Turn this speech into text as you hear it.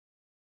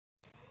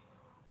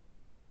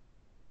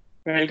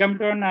Welcome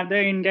to another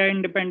India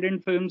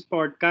Independent Films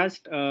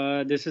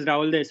podcast. This is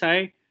Rahul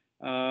Desai.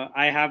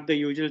 I have the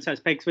usual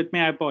suspects with me.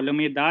 I have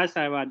Paulomi Das,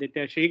 I have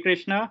Aditya Sri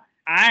Krishna,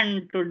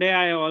 and today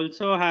I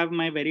also have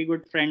my very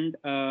good friend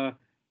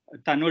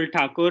Tanul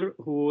Thakur,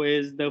 who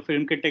is the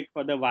film critic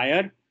for The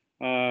Wire.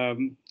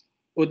 Um,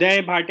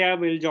 Uday Bhatia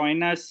will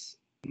join us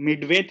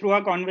midway through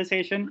our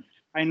conversation.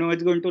 I know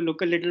it's going to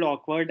look a little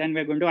awkward and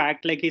we're going to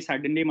act like he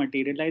suddenly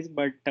materialized,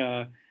 but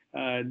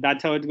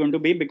that's how it's going to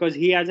be because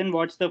he hasn't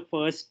watched the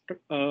first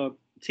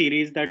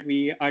series that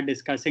we are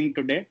discussing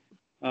today.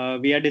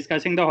 We are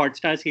discussing the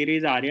Hotstar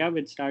series Arya,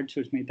 which starred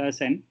Sushmita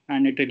Sen,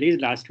 and it released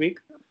last week.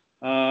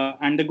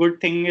 And the good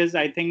thing is,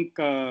 I think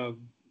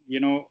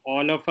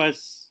all of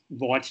us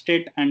watched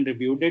it and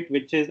reviewed it,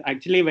 which is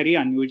actually very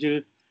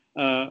unusual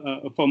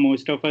for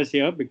most of us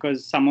here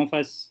because some of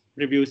us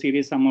review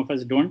series, some of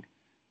us don't.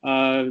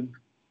 Uh,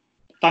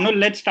 Tanul,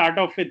 let's start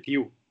off with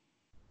you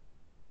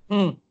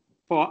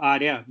for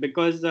Arya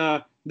because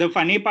the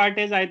funny part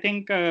is I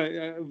think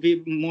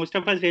we most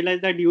of us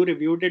realized that you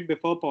reviewed it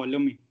before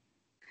Paulomi,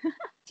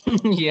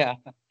 Yeah,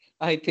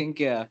 I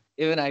think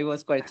even I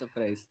was quite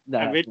surprised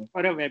that which happened.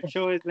 for a web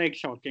show is like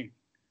shocking.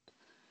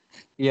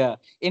 Yeah,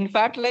 in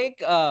fact,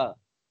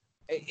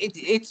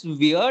 it's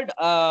weird.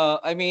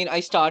 I mean, I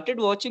started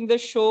watching the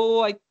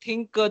show. I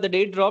think the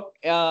day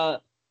dropped.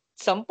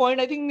 Some point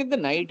I think in the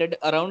night at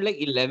around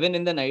like 11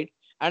 in the night,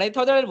 and I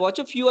thought that I'll watch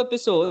a few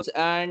episodes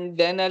and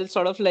then I'll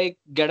sort of like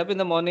get up in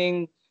the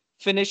morning,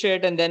 finish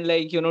it, and then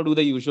do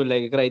the usual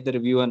like write the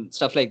review and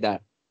stuff like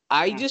that.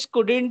 I Ah, just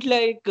couldn't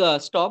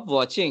stop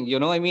watching.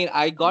 I mean,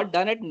 I got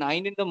done at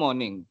 9 in the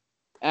morning,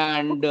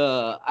 and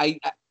I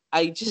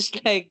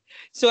just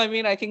so I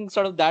mean, I think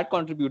sort of that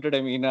contributed.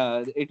 I mean,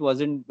 it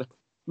wasn't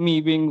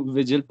me being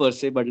vigil per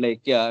se, but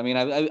yeah, I mean,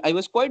 I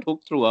was quite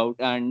hooked throughout,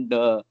 and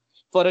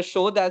for a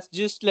show that's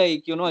just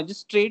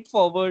just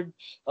straightforward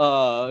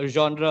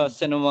genre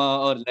cinema,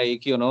 or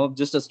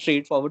just a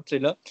straightforward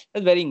thriller,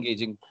 it's very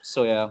engaging.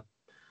 So yeah.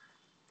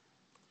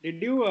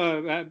 did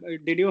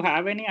you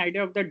have any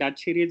idea of the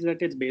Dutch series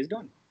that it's based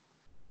on?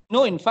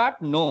 No, in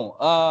fact, no.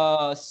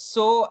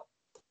 So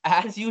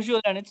as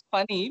usual, and it's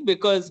funny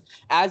because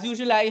as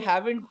usual, I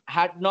haven't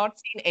had not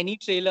seen any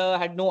trailer,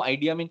 had no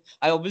idea. I mean,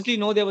 I obviously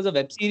know there was a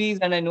web series,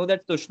 and I know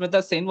that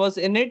Sushmita Sen was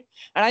in it,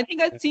 and I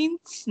think I'd seen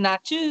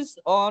snatches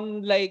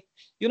on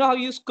how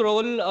you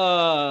scroll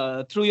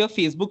through your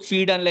Facebook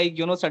feed, and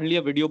suddenly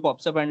a video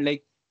pops up, and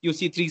you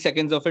see 3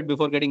 seconds of it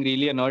before getting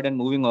really annoyed and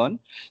moving on. Yeah.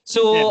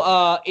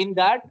 So in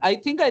that, I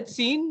think I'd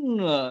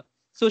seen.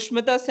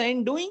 Sushmita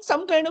Sen doing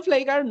some kind of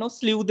I don't know,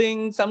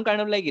 sleuthing, some kind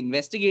of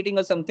investigating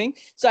or something.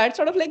 So I had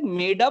sort of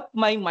made up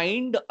my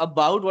mind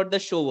about what the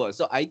show was.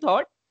 So I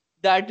thought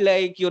that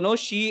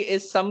she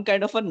is some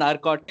kind of a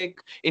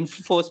narcotic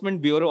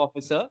enforcement bureau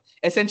officer.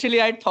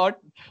 Essentially, I thought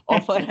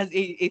of her as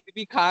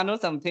ACP Khan or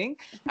something,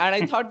 and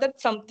I thought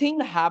that something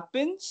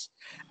happens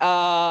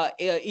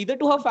either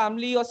to her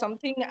family or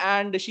something,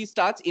 and she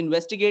starts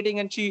investigating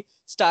and she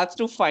starts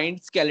to find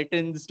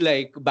skeletons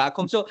back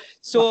home.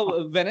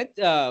 So when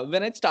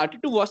I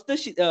started to watch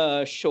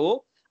the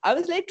show, I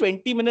was like,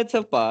 20 minutes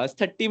have passed,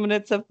 30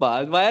 minutes have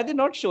passed. Why are they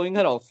not showing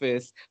her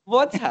office?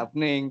 What's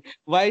happening?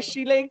 Why is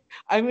she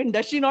I mean,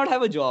 does she not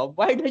have a job?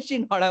 Why does she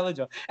not have a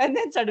job? And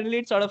then suddenly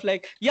it's sort of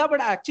yeah,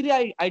 but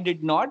actually I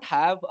did not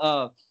have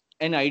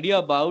an idea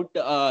about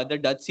the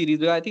Dutch series.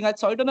 Because I think I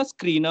saw it on a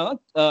screener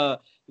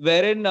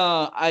wherein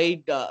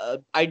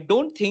I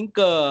don't think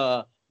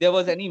there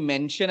was any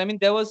mention. I mean,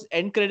 there was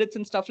end credits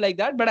and stuff like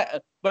that,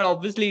 but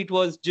obviously it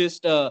was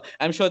just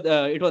I'm sure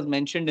it was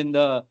mentioned in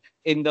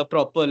the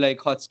proper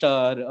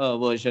Hotstar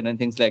version and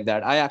things like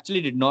that. I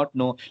actually did not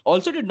know.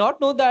 Also, did not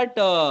know that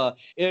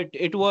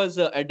it was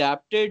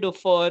adapted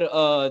for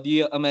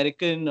the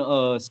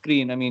American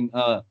screen. I mean.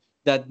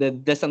 That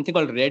there's something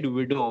called Red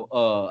Widow,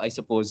 I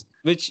suppose,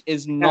 which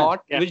is Yeah.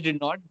 not, Yeah. which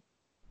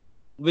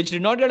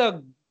did not get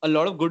a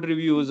lot of good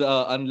reviews,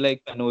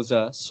 unlike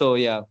Canosa. So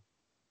yeah,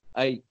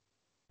 I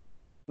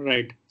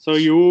Right. So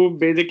you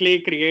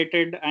basically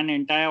created an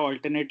entire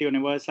alternate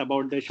universe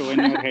about the show in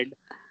your head,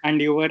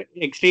 and you were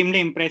extremely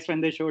impressed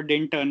when the show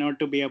didn't turn out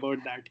to be about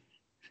that.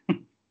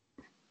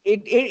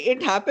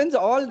 it happens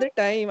all the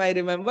time. I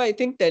remember, I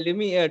think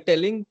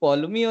telling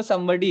Paulomi or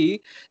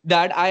somebody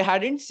that I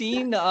hadn't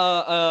seen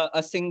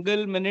a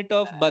single minute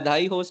of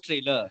Badhai Host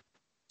trailer.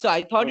 So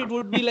I thought it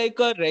would be like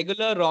a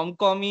regular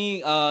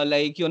rom-commy,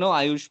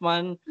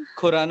 Ayushman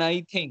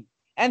Khurana thing.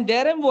 And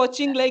there I'm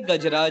watching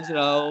Gajaraj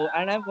Rao,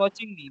 and I'm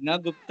watching Neena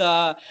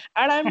Gupta,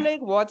 and I'm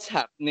like, what's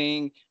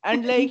happening?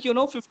 And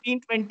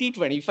 15, 20,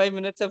 25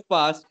 minutes have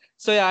passed.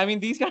 So yeah, I mean,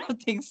 these kind of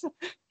things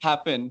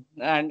happen,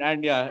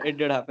 and yeah, it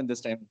did happen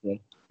this time as well.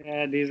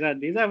 Yeah, these are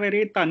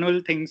very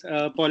Tanul things.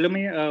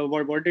 Paulomi,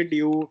 what did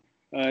you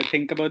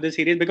think about the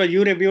series? Because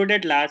you reviewed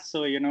it last,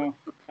 so and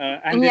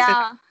this is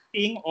Yeah,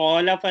 seeing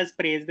all of us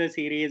praise the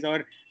series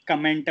or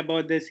comment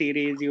about the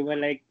series. You were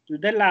like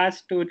the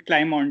last to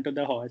climb onto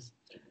the horse.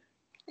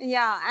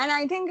 yeah. And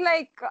I think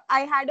I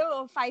had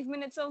a 5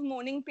 minutes of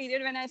mourning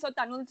period when I saw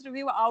Tanul's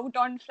review out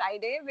on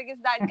Friday because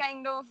that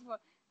kind of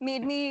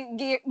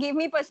gave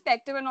me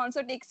perspective and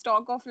also take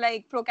stock of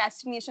like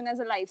procrastination as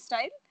a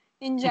lifestyle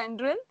in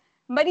general.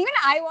 But even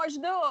I watched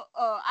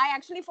I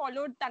actually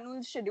followed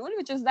Tanu's schedule,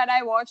 which is that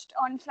I watched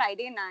on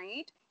Friday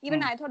night.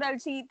 Even I thought I'll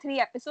see 3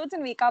 episodes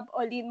and wake up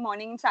early in the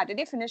morning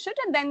Saturday, finish it,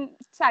 and then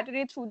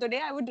Saturday through the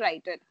day I would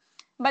write it.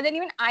 But then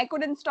even I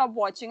couldn't stop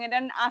watching it.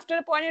 And after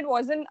a point, it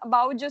wasn't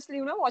about just,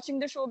 watching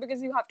the show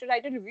because you have to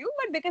write a review,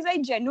 but because I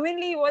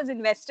genuinely was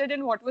invested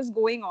in what was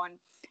going on.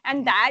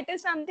 And that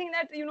is something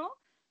that,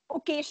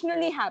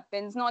 occasionally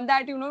happens. Not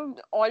that,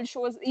 all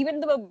shows,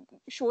 even the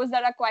shows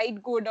that are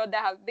quite good or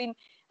that have been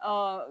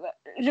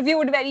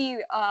reviewed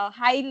very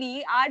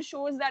highly, are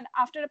shows that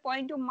after a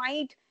point you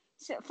might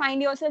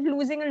find yourself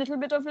losing a little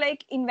bit of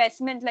like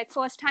investment, like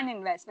first-hand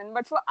investment.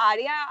 But for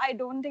Arya, I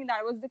don't think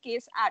that was the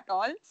case at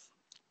all.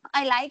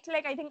 I liked,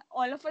 like, I think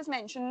all of us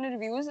mentioned in the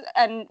reviews,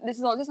 and this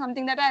is also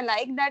something that I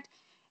like, that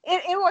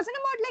it wasn't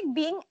about like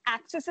being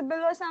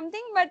accessible or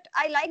something, but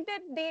I like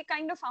that they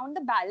kind of found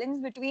the balance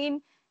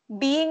between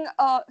being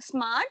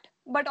smart,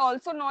 but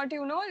also not,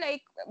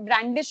 like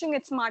brandishing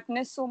its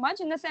smartness so much,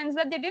 in the sense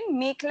that they didn't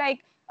make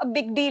like a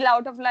big deal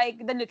out of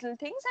like the little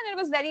things, and it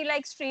was very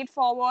like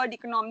straightforward,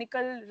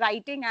 economical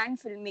writing and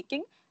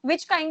filmmaking,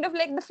 which kind of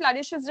like the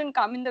flourishes didn't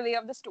come in the way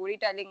of the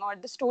storytelling or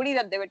the story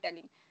that they were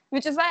telling,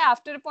 which is why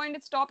after a point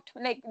it stopped,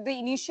 like the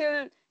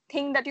initial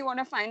thing that you want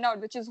to find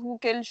out, which is who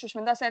killed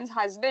Sushmita Sen's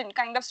husband,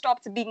 kind of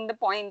stops being the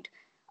point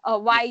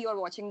why you're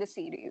watching the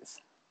series.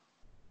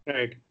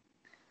 Right.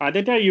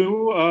 Aditya,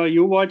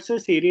 you watched the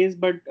series,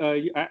 but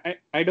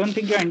I don't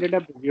think you ended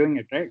up reviewing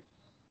it, right?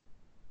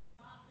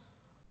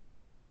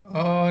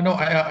 No,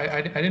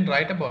 I didn't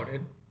write about it.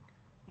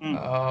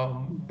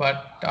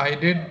 But I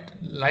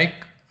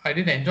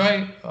did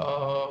enjoy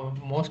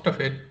most of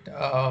it.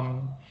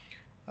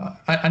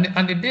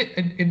 And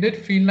it did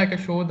feel like a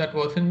show that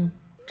wasn't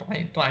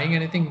trying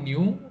anything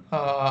new.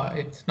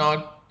 It's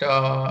not.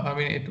 I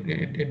mean,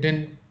 it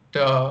didn't.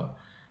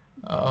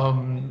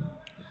 Um,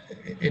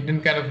 it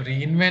didn't kind of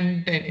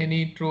reinvent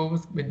any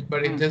tropes,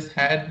 but it just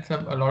had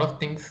a lot of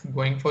things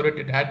going for it.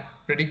 It had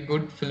pretty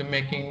good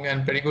filmmaking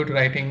and pretty good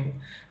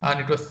writing, and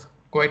it was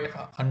quite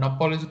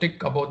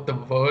unapologetic about the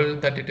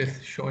world that it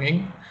is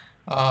showing.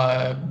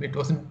 It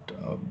wasn't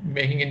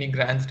making any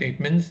grand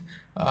statements.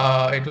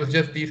 It was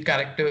just these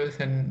characters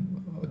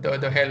and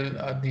the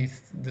hell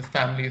this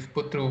family is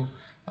put through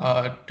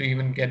to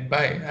even get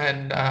by,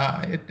 and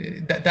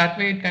that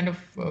way it kind of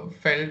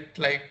felt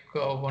like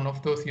one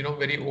of those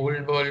very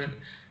old world.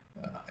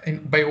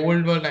 By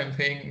old world, I'm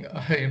saying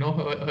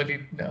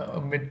early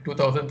mid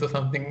 2000s or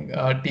something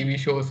TV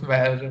shows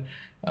where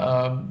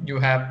you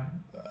have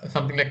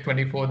something like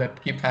 24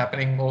 that keeps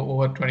happening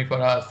over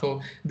 24 hours.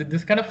 So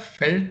this kind of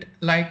felt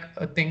like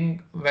a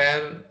thing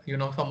where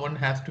someone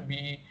has to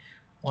be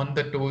on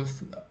the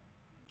toes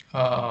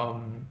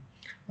um,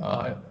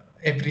 uh,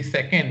 every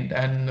second,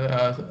 and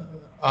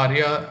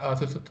Arya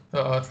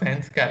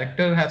Sen's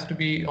character has to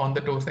be on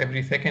the toes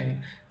every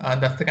second.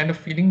 That's the kind of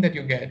feeling that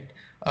you get.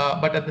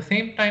 But at the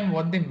same time,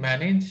 what they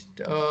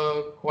managed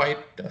quite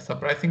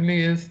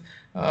surprisingly is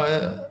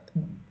that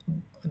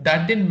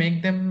didn't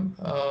make them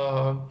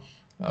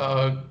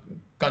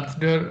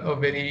consider a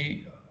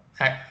very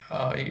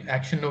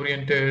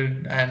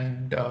action-oriented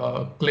and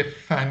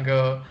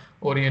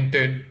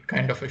cliffhanger-oriented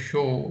kind of a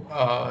show,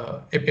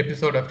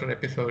 episode after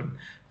episode.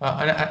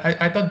 And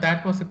I thought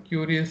that was a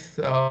curious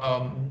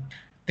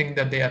thing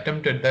that they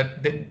attempted.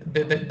 That they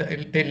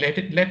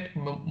let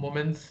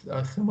moments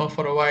simmer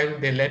for a while.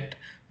 They let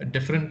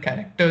different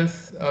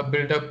characters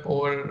build up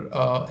over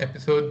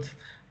episodes.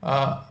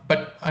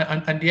 But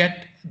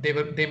yet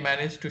they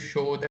managed to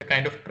show the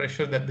kind of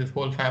pressure that this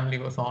whole family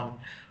was on,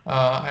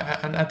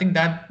 and I think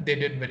that they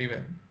did very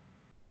well.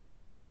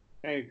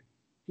 Right.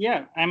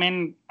 Yeah. I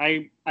mean,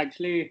 I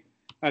actually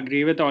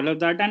agree with all of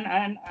that,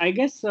 and I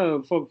guess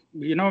for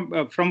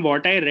from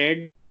what I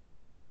read,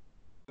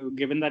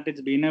 given that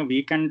it's been a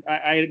week, and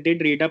I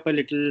did read up a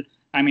little.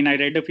 I mean, I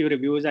read a few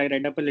reviews. I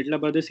read up a little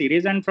about the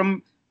series, and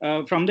from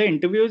the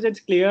interviews, it's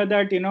clear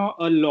that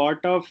a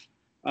lot of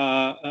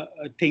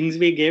things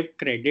we give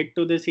credit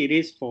to the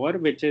series for,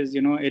 which is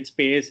its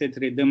pace, its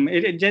rhythm.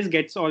 It just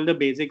gets all the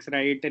basics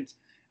right.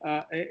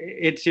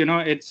 It's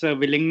a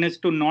willingness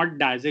to not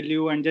dazzle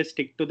you and just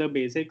stick to the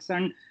basics,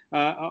 and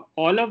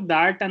all of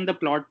that, and the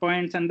plot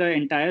points and the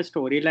entire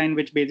storyline,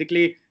 which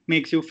basically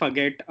makes you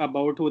forget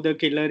about who the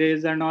killer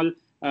is and all.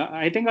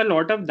 I think a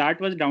lot of that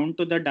was down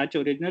to the Dutch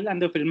original,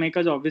 and the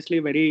filmmakers obviously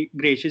very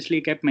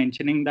graciously kept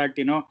mentioning that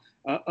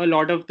a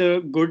lot of the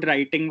good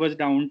writing was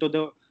down to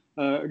the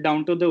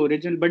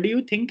original. But do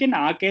you think, in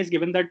our case,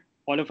 given that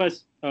all of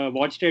us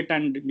watched it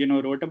and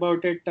wrote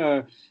about it,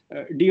 do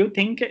you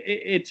think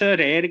it's a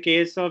rare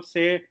case of,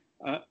 say,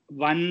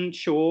 one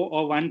show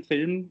or one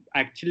film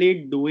actually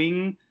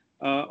doing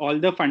all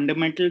the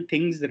fundamental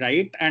things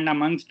right, and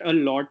amongst a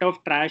lot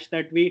of trash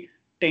that we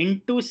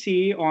tend to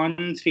see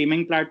on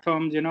streaming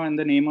platforms, in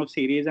the name of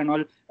series and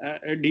all,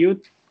 do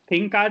you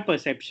think our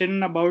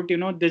perception about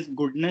this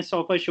goodness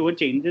of a show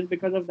changes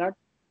because of that,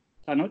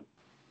 Anuj?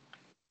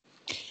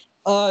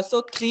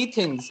 So three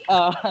things.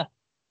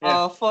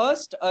 Yeah.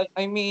 First,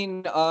 I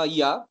mean,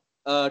 yeah.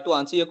 To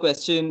answer your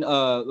question,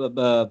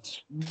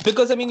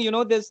 because I mean,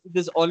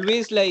 there's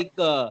always like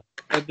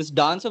this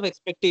dance of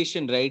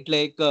expectation, right?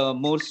 Like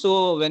more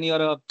so when you're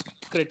a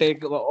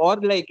critic, or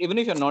like even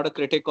if you're not a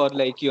critic, or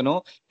like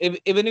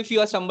even if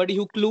you are somebody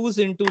who clues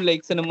into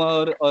like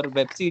cinema or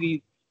web series,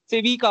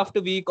 say week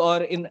after week,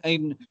 or in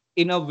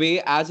a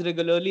way as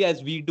regularly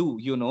as we do,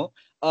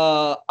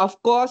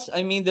 of course,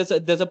 I mean, there's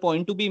a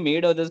point to be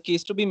made, or there's a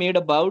case to be made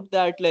about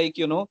that, like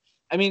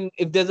I mean,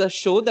 if there's a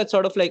show that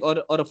sort of like,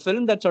 or a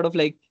film that sort of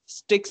like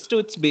sticks to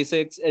its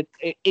basics,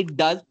 it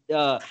does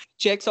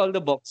checks all the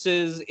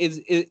boxes,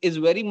 is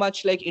very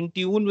much like in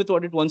tune with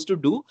what it wants to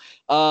do.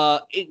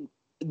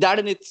 That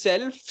in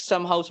itself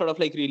somehow sort of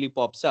like really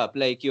pops up,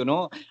 like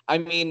I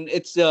mean,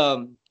 it's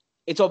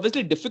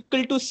obviously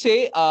difficult to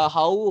say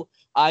how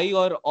I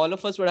or all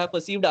of us would have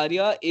perceived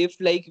Arya if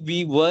like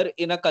we were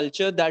in a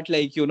culture that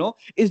like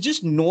is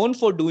just known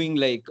for doing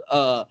like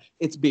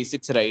its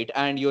basics right,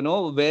 and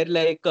where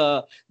like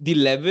the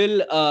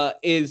level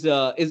is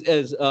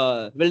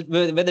where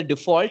the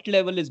default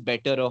level is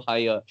better or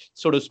higher,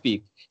 so to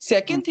speak. Mm.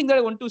 Second thing that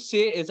I want to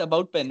say is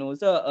about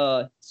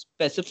Penosa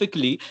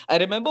specifically. I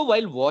remember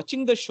while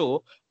watching the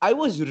show, I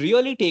was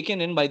really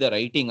taken in by the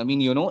writing. I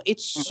mean,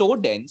 it's Mm. so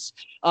dense,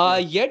 Yeah.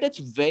 yet it's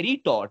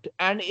very taut,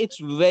 and it's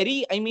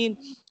very. I mean,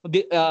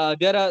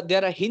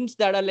 there are hints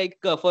that are like,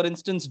 for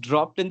instance,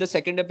 dropped in the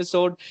second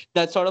episode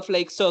that sort of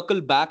like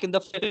circle back in the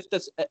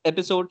fifth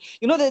episode.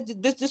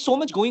 There's just so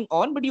much going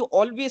on, but you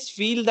always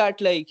feel that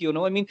like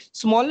I mean,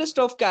 smallest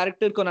of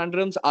character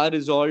conundrums are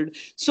resolved.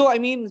 So I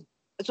mean,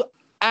 so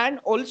and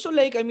also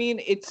like I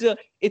mean, it's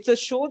a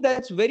show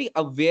that's very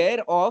aware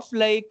of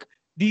like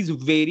these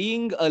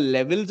varying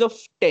levels of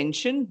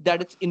tension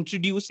that it's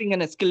introducing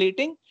and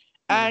escalating.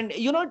 Yeah. And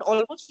it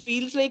almost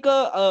feels like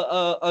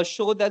a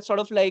show that's sort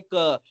of like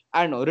I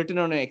don't know, written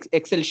on an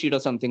Excel sheet or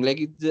something.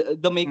 Like the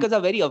Mm. makers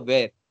are very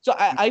aware. So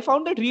I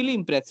found that really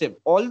impressive.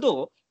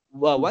 Although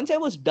Mm. once I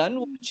was done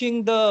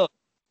watching the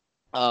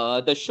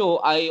show,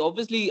 I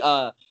obviously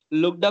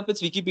looked up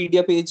its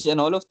Wikipedia page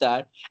and all of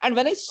that. And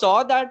when I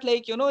saw that,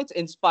 like, it's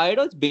inspired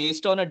or it's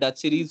based on a Dutch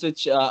series,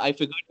 which I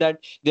figured that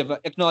they've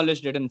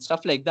acknowledged it and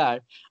stuff like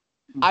that.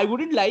 Mm. I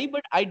wouldn't lie,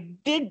 but I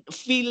did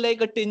feel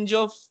like a tinge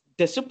of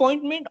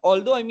disappointment.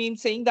 Although, I mean,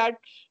 saying that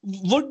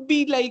would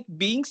be like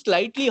being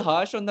slightly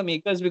harsh on the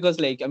makers, because,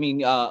 like, I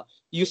mean,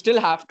 you still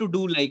have to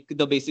do like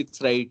the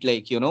basics right.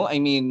 Like, I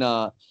mean,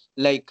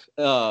 like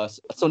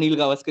Sunil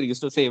Gavaskar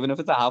used to say, even if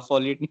it's a half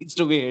volley, it needs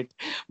to be hit.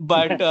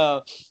 But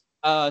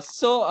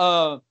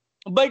so.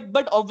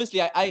 But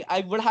obviously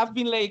I would have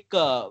been like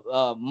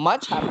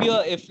much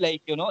happier if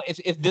like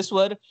if this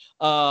were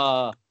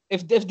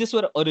if this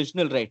were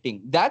original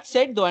writing. That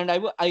said, though, and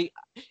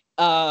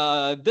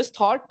I this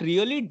thought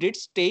really did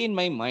stay in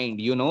my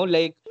mind,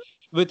 like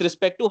with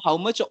respect to how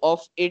much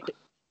of it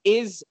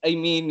is, I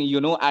mean,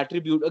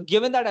 attribute,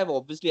 given that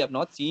I've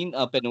not seen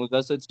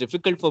Penosa, so it's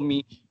difficult for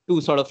me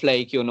to sort of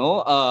like,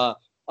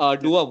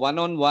 do a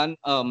one-on-one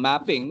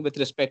mapping with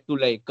respect to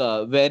like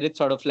where it's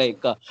sort of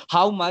like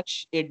how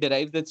much it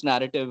derives its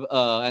narrative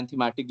and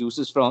thematic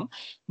juices from.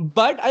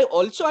 But I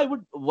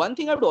would, one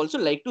thing I would also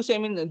like to say, I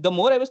mean, the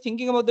more I was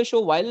thinking about the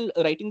show while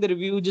writing the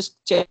review, just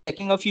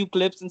checking a few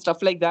clips and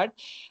stuff like that,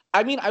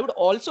 I mean, I would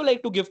also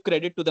like to give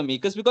credit to the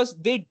makers, because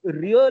they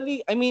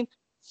really, I mean,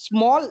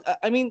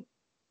 I mean,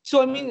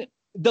 so I mean,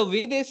 the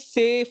way they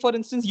say, for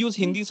instance, use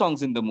Hindi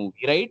songs in the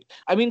movie, right?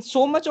 I mean,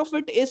 so much of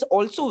it is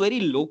also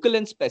very local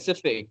and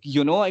specific, I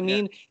Yeah.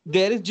 mean,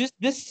 there is just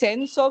this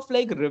sense of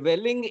like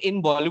reveling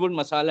in Bollywood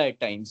masala at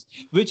times,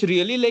 which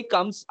really like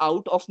comes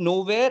out of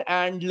nowhere,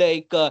 and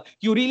like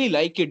you really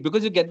like it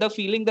because you get the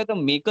feeling that the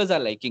makers are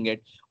liking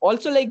it.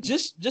 Also, like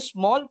just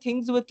small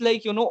things with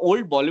like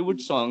old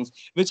Bollywood songs,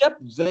 which are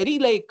very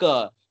like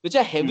which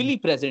are Mm. heavily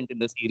present in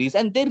the series,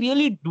 and they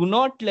really do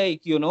not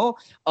like uh,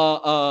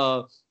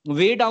 uh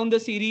weigh down the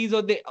series,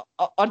 or they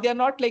are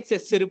not like say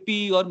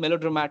syrupy or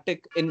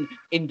melodramatic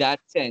in that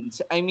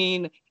sense. I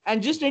mean,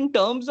 and just in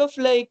terms of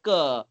like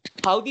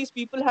how these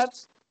people have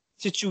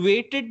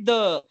situated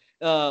the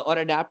or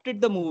adapted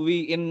the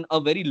movie in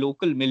a very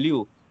local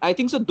milieu, I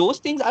think so those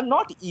things are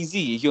not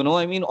easy.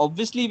 I mean,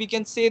 obviously we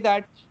can say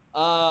that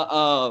uh,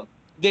 uh,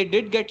 they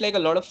did get like a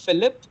lot of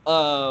fillip,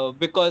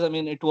 because I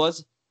mean it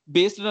was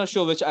based on a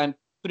show which I'm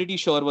pretty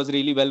sure was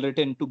really well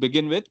written to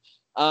begin with.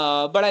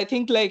 But I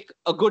think like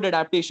a good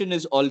adaptation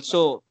is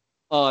also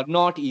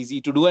not easy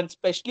to do, and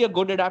especially a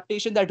good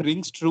adaptation that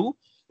rings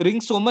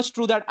so much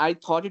true that I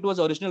thought it was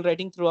original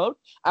writing throughout.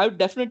 I would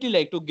definitely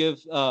like to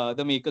give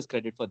the makers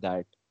credit for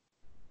that.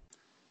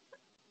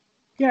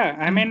 Yeah,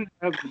 I mean,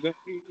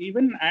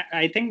 even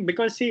I think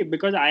because see,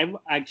 because I've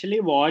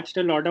actually watched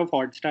a lot of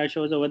Hotstar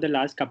shows over the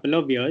last couple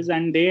of years,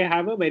 and they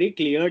have a very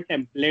clear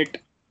template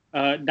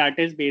that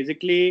is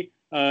basically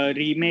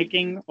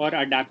remaking or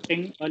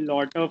adapting a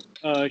lot of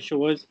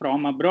shows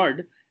from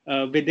abroad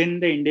within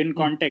the Indian Mm,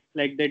 context.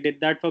 Like they did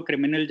that for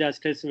Criminal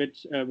Justice,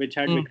 which had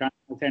mm, Vikrant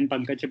Massey and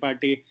Pankaj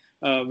Tripathi.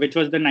 which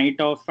was the Night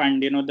Of,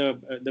 and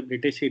the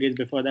British series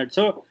before that.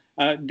 So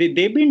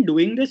they've been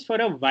doing this for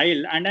a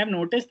while, and I've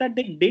noticed that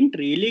they didn't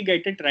really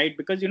get it right,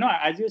 because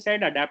as you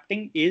said,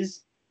 adapting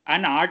is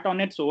an art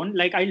on its own.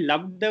 Like, I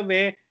love the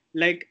way,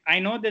 like, I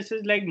know this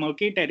is like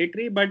murky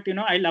territory, but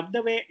I love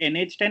the way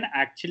NH10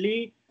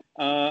 actually,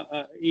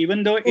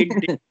 even though it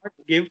did not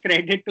give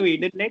credit to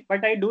Eden Lake,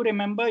 but I do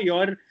remember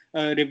your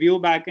review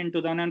back in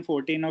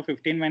 2014 or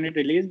 15 when it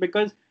released,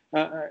 because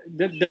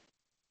the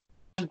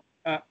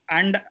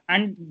and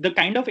the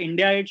kind of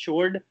India it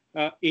showed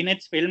in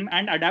its film,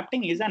 and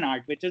adapting is an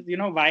art, which is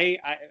why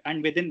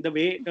and within the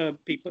way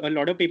a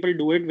lot of people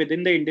do it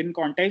within the Indian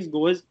context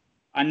goes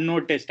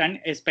unnoticed, and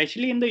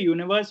especially in the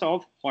universe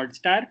of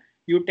Hotstar,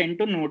 you tend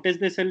to notice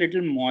this a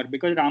little more,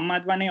 because Ram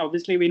Madhvani,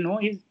 obviously we know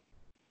he's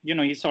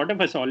sort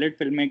of a solid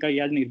filmmaker. He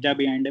has Nirja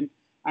behind him,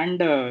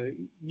 and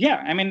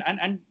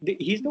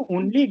he's the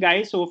only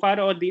guy so far,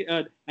 or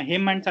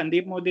him and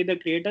Sandeep Modi, the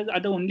creators, are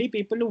the only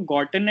people who've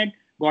gotten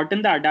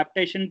the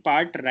adaptation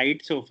part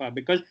right so far,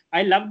 because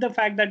I love the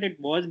fact that it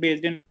was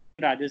based in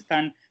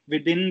Rajasthan,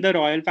 within the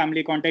royal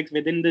family context,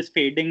 within this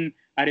fading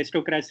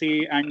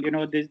aristocracy, and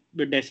this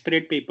the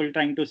desperate people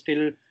trying to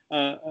still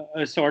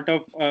a sort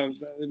of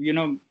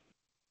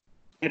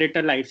inherit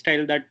a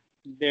lifestyle that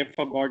they've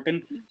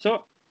forgotten.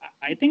 So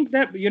I think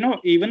that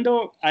even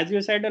though, as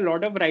you said, a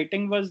lot of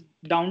writing was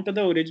down to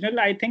the original,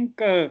 I think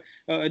the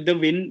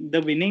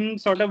winning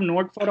sort of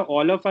note for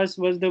all of us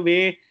was the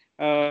way,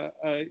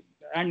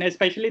 and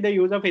especially the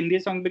use of Hindi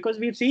songs, because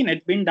we've seen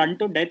it's been done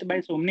to death by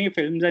so many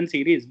films and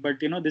series, but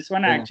this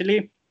one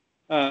actually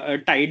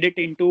tied it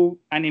into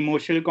an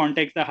emotional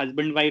context. The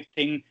husband-wife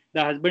thing,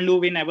 the husband who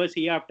we never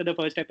see after the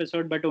first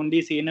episode but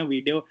only see in a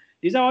video.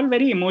 These are all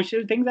very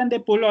emotional things, and they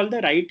pull all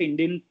the right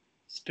Indian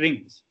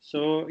strings.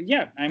 So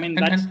yeah, I mean,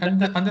 and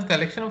the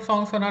selection of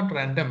songs are not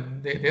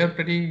random. They are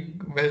pretty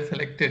well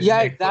selected. Yeah,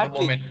 like,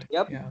 exactly. For the moment.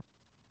 Yep.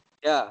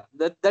 Yeah.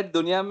 That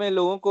dunya mein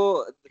logon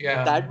ko,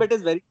 that bit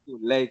is very cool.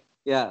 Like,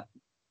 yeah,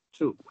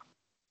 true.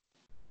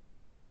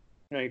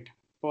 Right.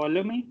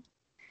 Follow me.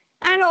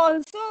 And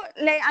also,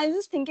 like, I was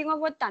just thinking of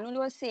what Tanul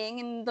was saying,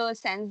 in the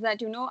sense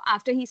that,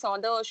 after he saw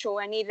the show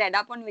and he read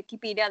up on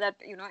Wikipedia that,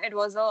 it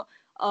was a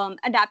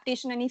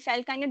adaptation, and he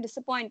felt kind of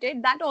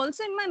disappointed. That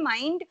also in my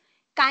mind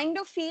kind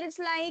of feels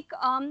like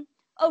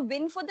a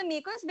win for the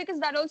makers,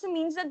 because that also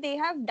means that they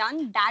have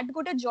done that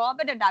good a job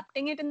at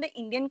adapting it in the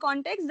Indian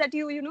context, that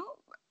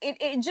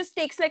it just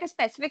takes like a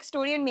specific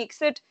story and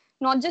makes it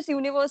not just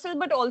universal,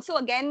 but also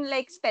again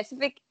like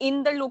specific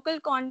in the local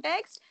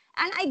context.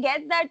 And I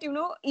get that,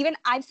 even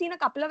I've seen a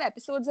couple of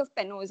episodes of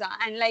Penosa,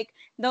 and like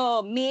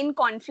the main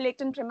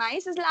conflict and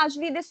premise is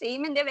largely the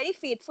same, and they're very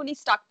faithfully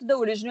stuck to the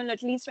original,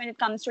 at least when it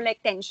comes to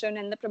like tension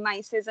and the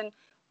premises and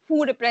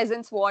who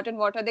represents what and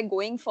what are they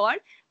going for.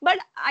 But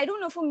I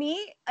don't know, for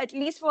me, at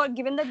least, for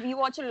given that we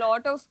watch a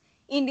lot of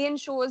Indian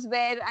shows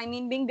where, I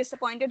mean, being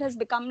disappointed has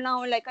become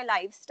now like a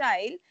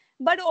lifestyle.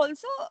 But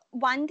also,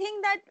 one thing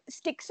that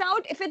sticks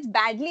out, if it's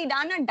badly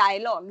done, are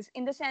dialogues,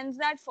 in the sense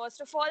that, first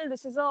of all,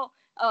 this is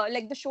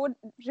like the show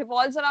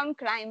revolves around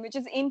crime, which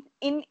is in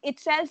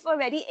itself a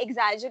very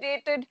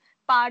exaggerated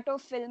part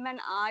of film and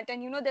art.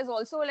 And there's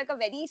also like a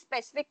very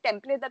specific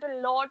template that a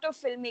lot of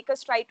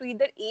filmmakers try to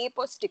either ape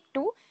or stick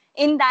to.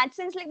 In that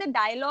sense, like, the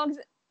dialogues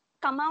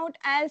come out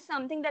as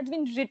something that's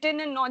been written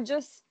and not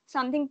just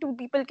something two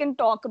people can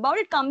talk about.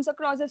 It comes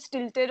across as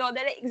stilted, or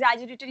there are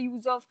exaggerated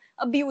use of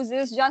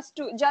abuses just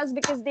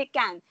because they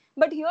can.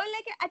 But here,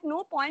 like, at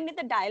no point did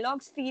the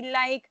dialogues feel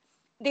like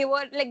they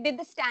were like, did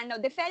they stand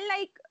out? They felt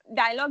like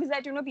dialogues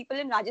that people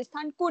in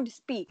Rajasthan could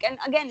speak. And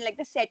again, like,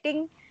 the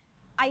setting,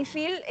 I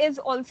feel, is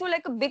also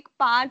like a big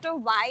part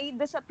of why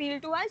this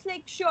appealed to us.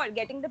 Like, sure,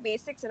 getting the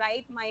basics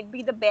right might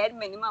be the bare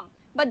minimum,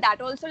 but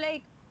that also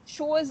like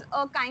shows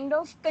a kind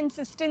of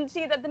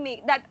consistency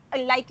that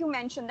like you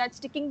mentioned, that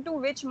sticking to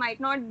which might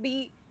not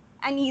be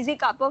an easy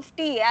cup of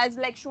tea, as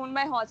like shown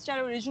by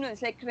Hotstar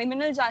originals. Like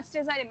Criminal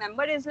Justice, I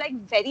remember, is like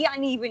very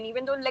uneven,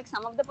 even though like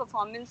some of the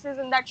performances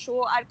in that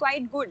show are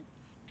quite good.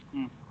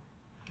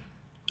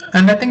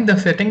 And I think the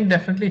setting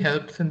definitely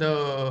helps in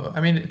the.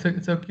 I mean,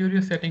 it's a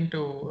curious setting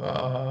to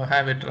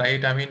have it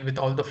right. I mean, with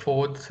all the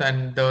forts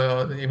and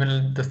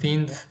even the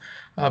scenes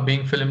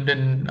being filmed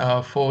in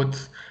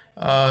forts.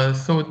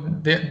 So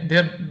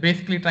they're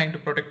basically trying to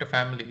protect a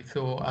family.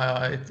 So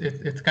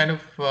it's kind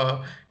of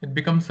it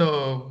becomes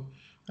a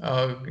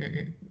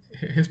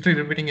history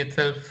repeating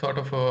itself, sort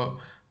of a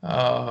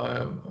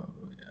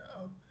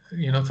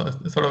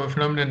sort of a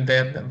phenomenon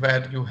there,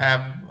 where you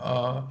have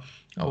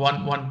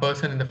one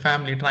person in the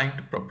family trying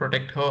to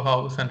protect her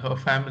house and her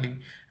family,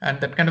 and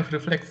that kind of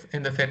reflects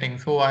in the setting.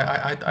 So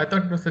I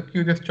thought it was a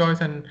curious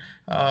choice, and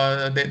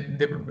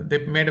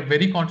they made a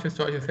very conscious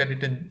choice to set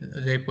it in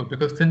Jaipur,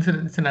 because since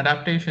it's an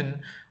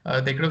adaptation,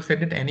 they could have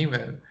set it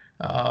anywhere.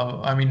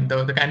 I mean,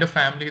 the kind of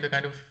family, the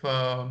kind of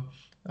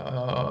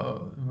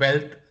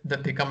wealth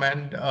that they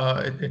command,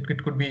 it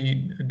could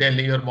be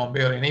Delhi or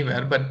Bombay or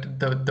anywhere, but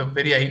the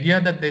very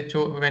idea that they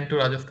went to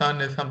Rajasthan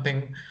is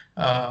something,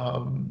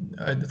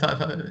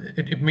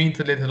 it means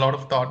that there's a lot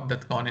of thought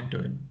that's gone into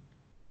it.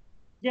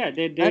 Yeah,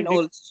 they And did.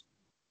 also,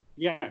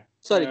 Yeah.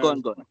 sorry, go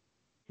on, go on.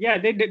 Yeah,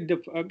 they did.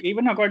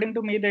 Even according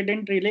to me, they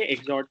didn't really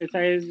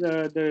exoticize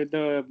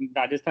the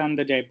Rajasthan,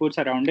 the Jaipur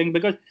surrounding,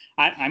 because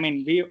I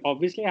mean, we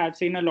obviously have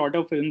seen a lot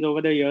of films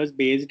over the years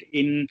based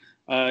in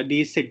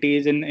these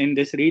cities in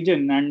this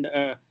region, and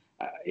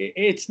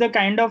it's the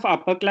kind of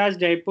upper class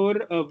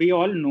Jaipur we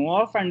all know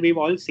of, and we've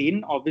all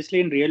seen. Obviously,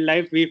 in real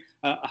life, we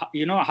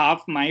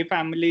half my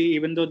family,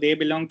 even though they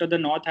belong to the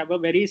north, have a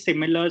very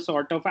similar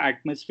sort of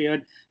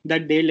atmosphere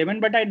that they live in.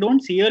 But I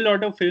don't see a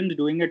lot of films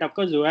doing it. Of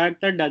course, Zoya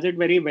Akhtar does it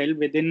very well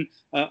within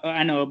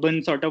an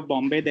urban sort of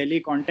Bombay, Delhi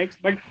context.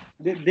 But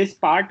this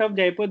part of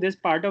Jaipur, this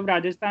part of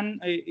Rajasthan,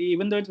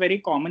 even though it's very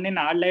common in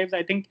our lives,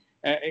 I think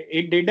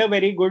it did a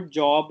very good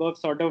job of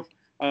sort of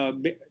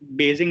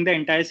basing the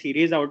entire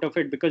series out of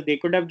it, because they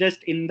could have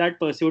just, in that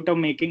pursuit of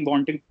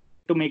wanting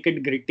to make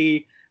it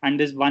gritty and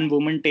this one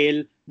woman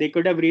tale, they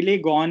could have really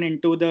gone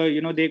into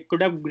they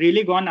could have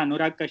really gone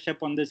Anurag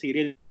Kashyap on the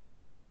series,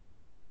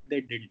 but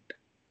they didn't.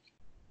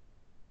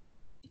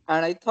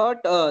 And I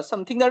thought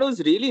something that was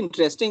really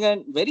interesting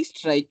and very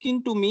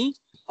striking to me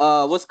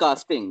was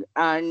casting.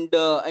 And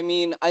I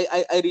mean,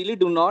 I really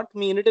do not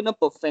mean it in a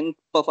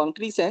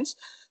perfunctory sense,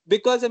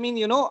 because I mean,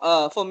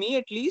 for me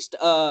at least,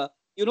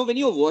 when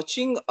you're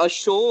watching a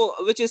show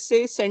which is,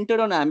 say, centered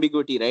on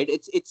ambiguity, right?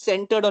 It's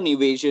centered on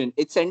evasion.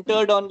 It's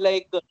centered on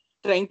like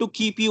trying to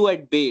keep you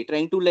at bay,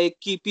 trying to like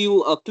keep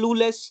you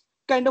clueless,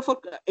 kind of,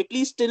 at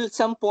least till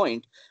some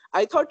point.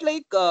 I thought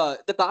like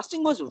the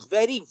casting was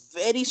very,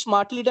 very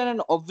smartly done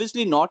and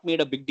obviously not made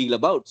a big deal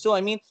about. So,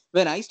 I mean,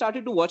 when I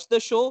started to watch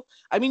the show,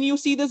 I mean, you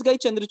see this guy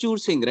Chandrachur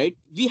Singh, right?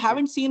 We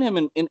haven't seen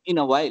him in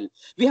a while.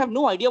 We have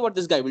no idea what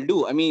this guy will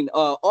do. I mean,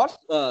 or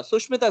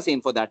Sushmita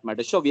Sen for that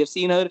matter. Sure, we have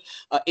seen her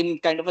in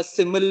kind of a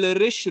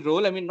similar-ish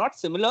role. I mean, not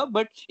similar,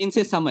 but in,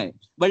 say, Samay.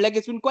 But like,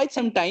 it's been quite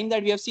some time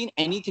that we have seen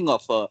anything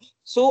of her.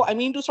 So, I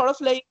mean, to sort of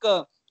like...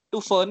 to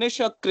furnish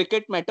a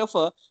cricket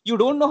metaphor, you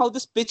don't know how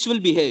this pitch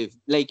will behave.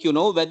 Like,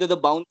 whether the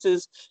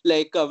bounces,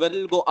 like, whether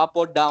it'll go up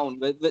or down,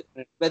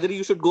 whether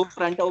you should go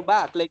front or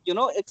back. Like,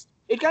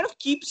 it kind of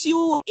keeps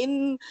you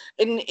in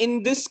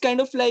this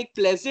kind of like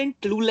pleasant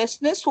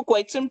cluelessness for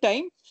quite some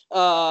time.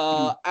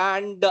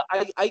 And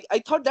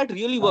I thought that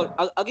really worked.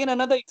 Again,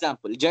 another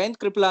example, Jayant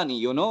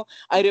Kriplani.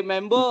 I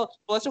remember,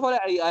 first of all,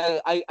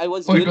 I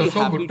was Oh, it really was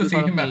so happy good to to see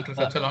sort of him like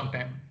after such a long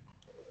time.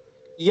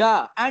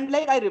 yeah, and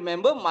like I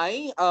remember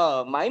my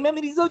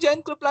memories of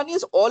Jayant Kriplani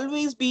has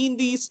always been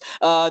this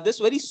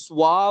very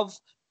suave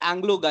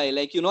Anglo guy.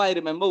 Like, I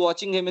remember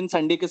watching him in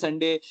Sunday Ke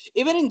Sunday,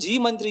 even in G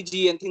Mantri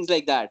Ji and things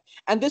like that.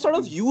 And they sort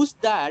of used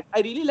that.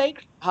 I really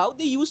liked how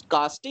they used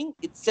casting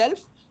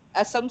itself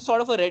as some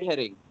sort of a red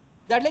herring.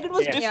 That like it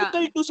was Yeah.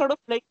 difficult to sort of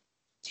like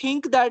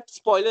think that,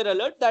 spoiler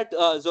alert, that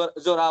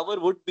Zorawar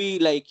would be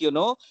like,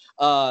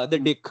 the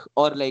dick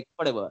or like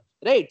whatever.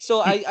 Right.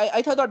 So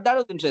I thought that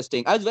was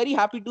interesting. I was very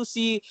happy to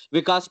see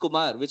Vikas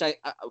Kumar, which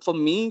for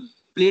me,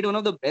 played one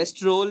of the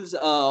best roles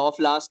of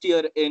last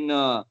year in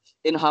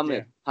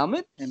Hamid.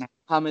 Yeah.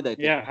 Hamid, I think.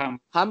 Yeah.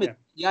 Hamid.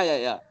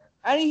 Yeah.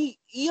 And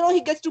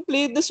he gets to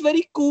play this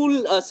very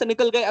cool,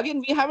 cynical guy.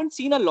 Again, we haven't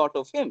seen a lot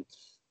of him.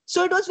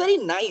 So it was very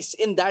nice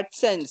in that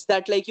sense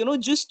that, like,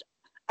 just,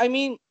 I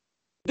mean,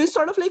 this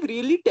sort of like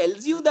really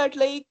tells you that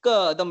like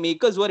the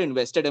makers were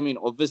invested. I mean,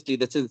 obviously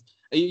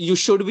you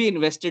should be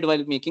invested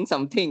while making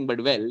something, but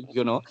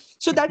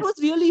so that was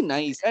really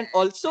nice. And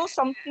also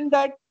something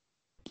that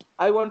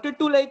I wanted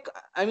to like,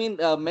 I mean,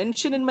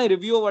 mention in my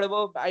review or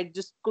whatever, I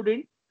just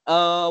couldn't,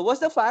 was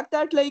the fact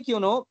that like,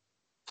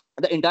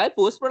 the entire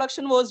post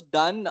production was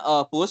done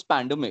post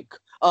pandemic,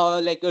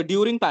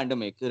 during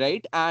pandemic,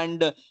 right?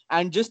 And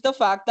just the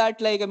fact that,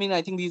 like, I mean,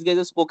 I think these guys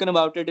have spoken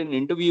about it in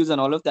interviews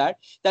and all of that,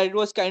 that it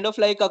was kind of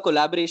like a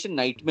collaboration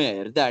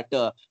nightmare. That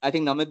I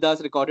think Namit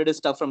Das recorded his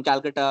stuff from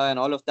Calcutta and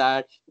all of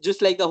that,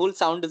 just like the whole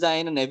sound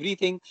design and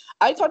everything.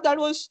 I thought that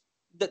was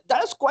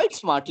quite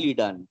smartly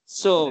done.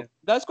 So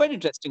that was quite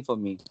interesting for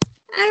me.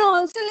 And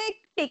also, like,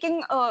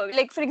 taking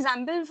like, for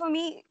example, for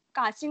me,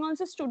 casting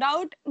also stood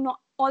out,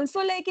 also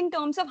like in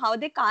terms of how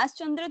they cast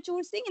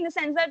Chandrachur Singh, in the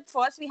sense that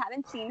first, we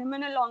haven't seen him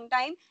in a long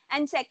time,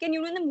 and second,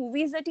 in the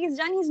movies that he's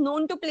done, he's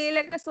known to play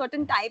like a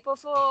certain type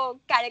of a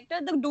character,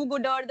 the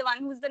do-gooder, the one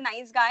who's the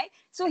nice guy.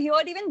 So here,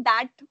 even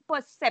that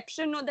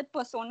perception or that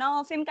persona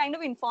of him kind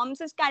of informs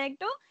his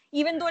character,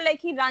 even though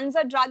like he runs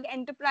a drug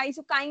enterprise.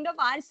 You kind of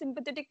are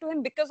sympathetic to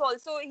him, because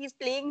also he's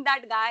playing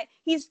that guy.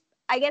 He's,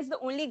 I guess, the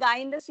only guy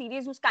in the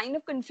series who's kind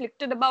of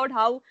conflicted about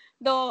how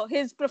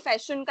his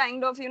profession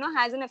kind of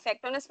has an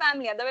effect on his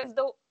family. Otherwise,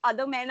 the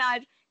other men are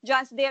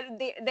just they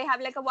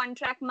have like a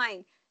one-track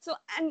mind. So,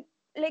 and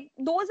like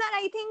those are,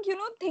 I think,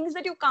 things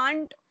that you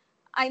can't,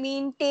 I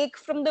mean, take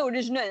from the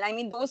original. I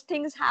mean, those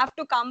things have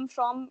to come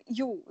from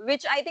you,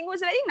 which I think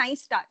was a very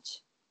nice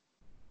touch.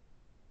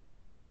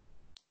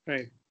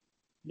 Right.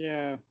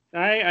 Yeah.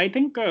 I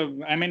think,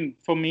 I mean,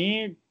 for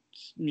me,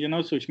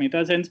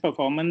 Sushmita Sen's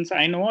performance,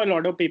 I know a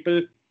lot of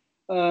people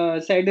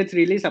said it's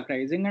really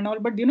surprising and all,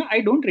 but, I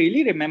don't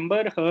really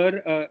remember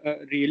her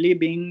really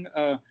being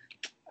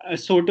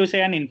so to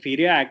say, an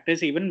inferior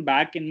actress even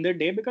back in the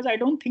day, because I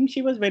don't think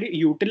she was very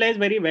utilized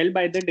very well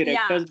by the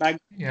directors back,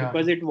 Yeah.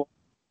 because it was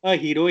a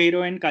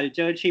hero-heroine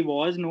culture. She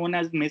was known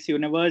as Miss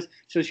Universe,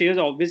 so she was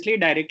obviously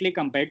directly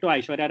compared to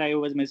Aishwarya Rai, who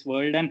was Miss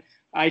World. And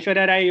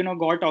Aishwarya Rai,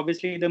 got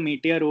obviously the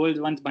meteor roles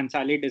once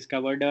Bhansali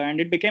discovered her,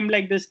 and it became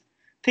like this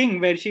thing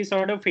where she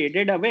sort of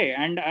faded away.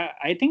 And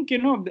I think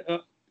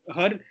her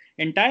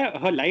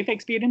her life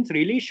experience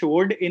really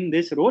showed in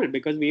this role,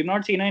 because we've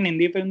not seen her in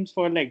Hindi films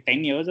for like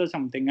 10 years or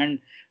something.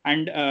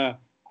 And uh,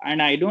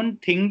 and I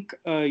don't think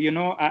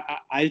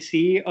I'll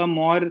see a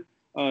more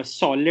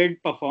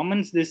solid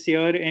performance this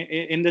year,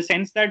 in the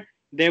sense that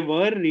there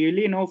were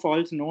really no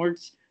false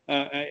notes.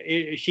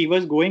 She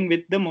was going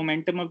with the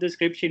momentum of the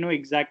script. She knew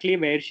exactly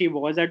where she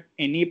was at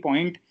any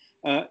point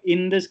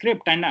in the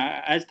script. And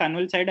as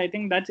Tanul said, I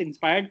think that's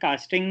inspired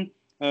casting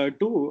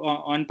too,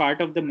 on part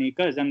of the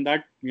makers, and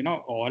that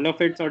all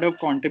of it sort of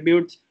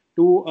contributes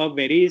to a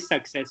very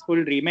successful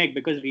remake,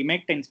 because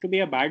remake tends to be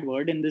a bad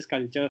word in this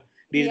culture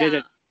these days, Yeah.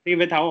 especially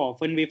with how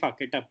often we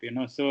fuck it up.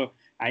 So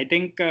I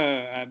think,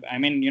 I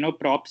mean,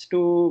 props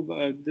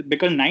to,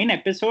 because 9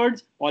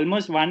 episodes,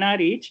 almost 1 hour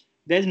each,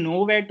 there's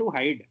nowhere to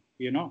hide.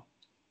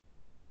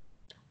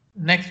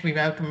 Next, we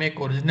have to make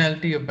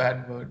originality a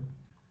bad word.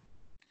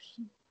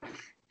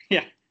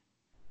 Yeah.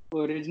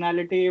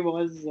 Originality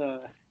was,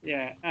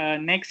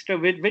 next,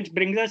 which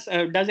brings us,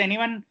 does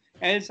anyone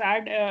else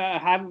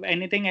have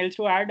anything else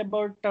to add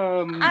about,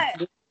 I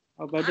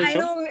about the I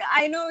show?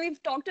 know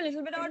we've talked a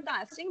little bit about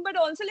casting, but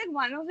also like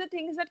one of the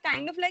things that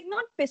kind of like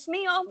not piss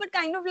me off, but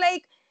kind of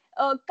like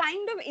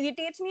kind of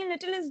irritates me a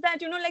little is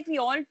that like we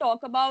all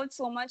talk about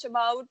so much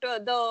about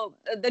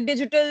the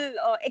digital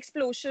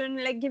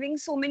explosion, like giving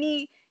so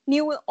many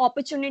new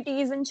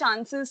opportunities and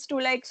chances to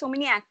like so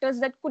many actors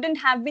that couldn't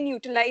have been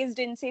utilized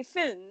in say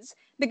films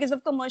because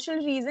of commercial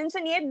reasons,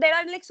 and yet there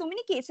are like so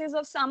many cases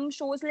of some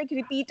shows like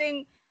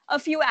repeating a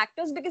few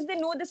actors because they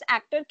know this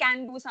actor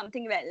can do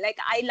something well. Like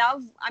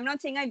I'm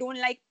not saying I don't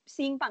like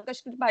seeing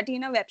Pankaj Tripathi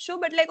in a web show,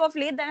 but like of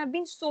late there have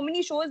been so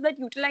many shows that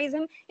utilize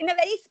him in a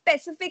very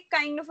specific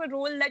kind of a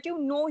role that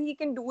he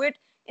can do it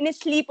in his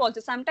sleep also.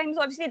 Sometimes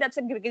obviously that's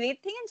a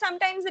great thing, and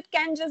sometimes it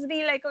can just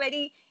be like a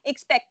very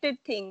expected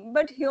thing.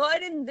 But here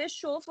in this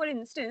show, for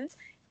instance,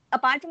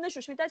 apart from the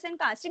Sushmita Sen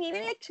casting,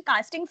 even like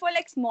casting for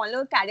like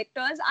smaller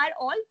characters are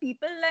all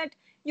people that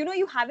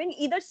you haven't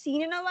either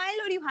seen in a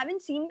while or you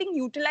haven't seen being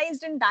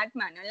utilized in that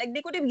manner. Like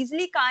they could have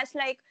easily cast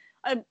like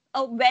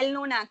a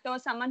well-known actor or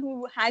someone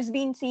who has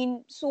been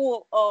seen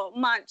so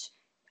much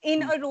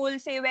in a role,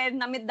 say where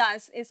Namit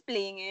Das is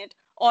playing it,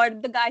 or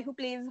the guy who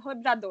plays her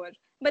brother.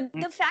 But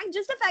the fact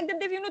that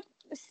they've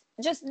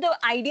just the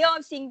idea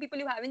of seeing people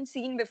you haven't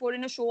seen before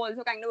in a show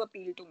also kind of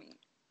appealed to me.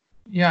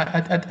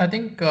 Yeah, I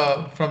think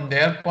from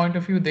their point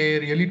of view, they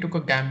really took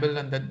a gamble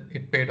and that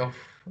it paid off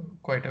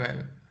quite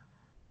well.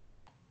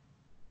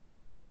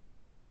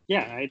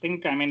 Yeah, I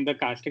think, I mean, the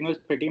casting was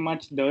pretty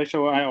much the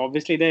show.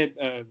 Obviously,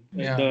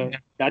 Yeah.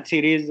 that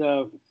series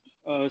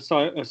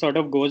sort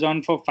of goes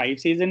on for 5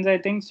 seasons, I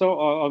think. So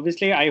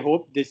obviously, I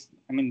hope this.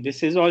 I mean,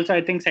 this is also,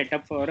 I think, set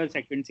up for a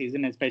second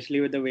season, especially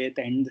with the way it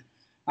ends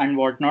and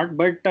whatnot.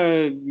 But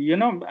I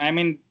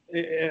mean,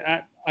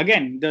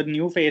 again, the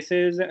new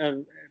faces,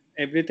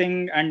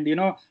 everything, and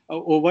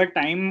over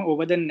time,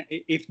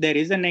 if there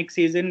is a next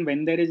season,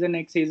 when there is a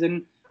next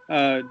season,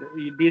 uh,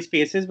 these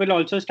faces will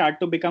also start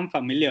to become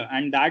familiar,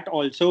 and that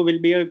also will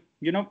be a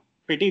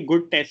pretty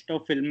good test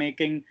of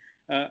filmmaking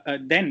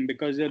then,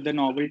 because the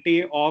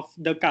novelty of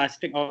the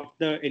casting, of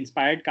the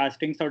inspired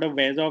casting, sort of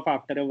wears off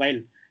after a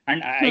while.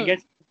 And I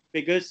guess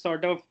biggest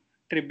sort of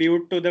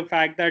tribute to the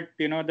fact that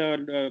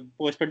the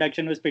post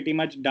production was pretty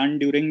much done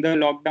during the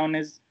lockdown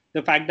is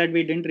the fact that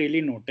we didn't really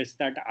notice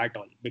that at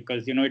all,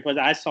 because it was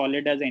as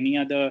solid as any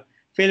other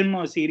film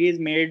or series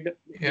made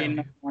in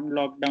a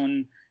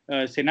non-lockdown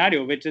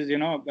scenario, which is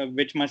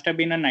which must have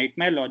been a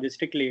nightmare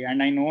logistically.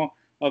 And I know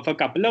of a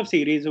couple of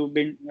series who've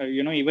been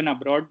even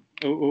abroad,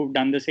 who've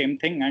done the same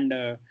thing. And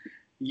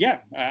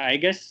I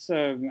guess,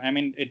 I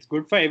mean, it's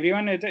good for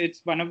everyone.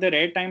 It's one of the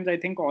rare times I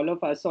think all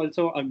of us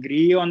also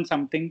agree on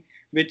something,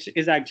 which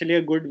is actually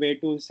a good way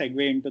to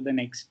segue into the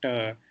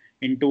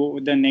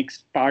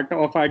next part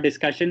of our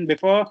discussion.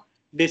 Before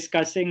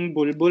discussing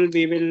Bulbul,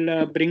 we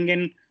will bring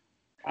in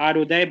our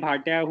Uday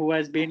Bhatia, who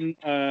has been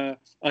a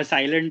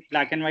silent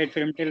black and white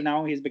film till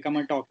now. He's become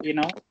a talkie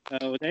now.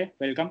 Uday,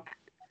 welcome.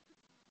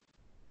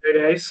 Hey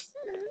guys.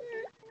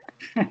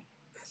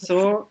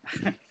 So,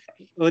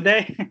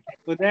 Uday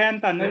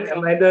and Tanul.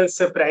 Am I the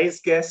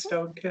surprise guest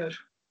out here?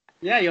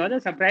 Yeah, you're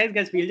the surprise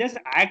guest. We'll just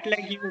act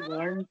like you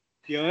weren't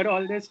here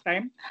all this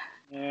time.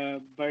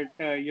 But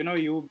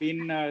you've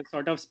been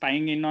sort of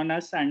spying in on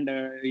us, and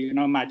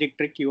magic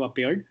trick, you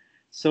appeared.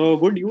 So,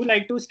 would you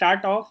like to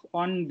start off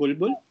on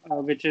Bulbul,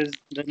 which is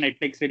the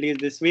Netflix release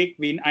this week?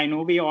 I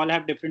know we all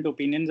have different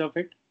opinions of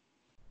it.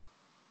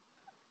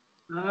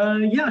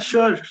 Yeah,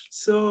 sure.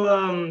 So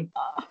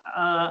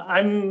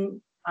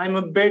I'm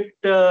a bit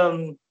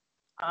I'm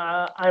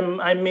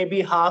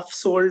maybe half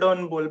sold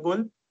on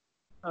Bulbul.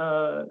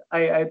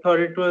 I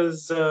thought it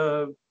was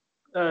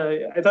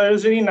I thought it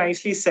was really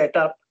nicely set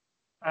up,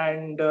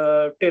 and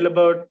till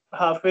about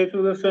halfway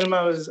through the film,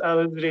 I was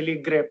really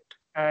gripped.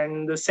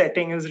 And the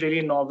setting is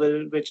really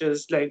novel, which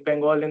is like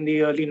Bengal in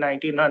the early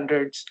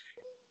 1900s,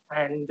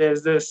 and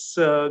there's this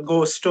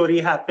ghost story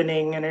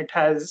happening, and it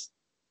has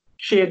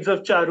shades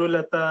of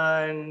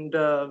Charulata, and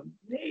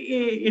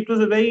it was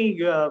a very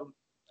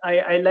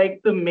I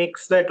liked the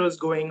mix that was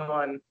going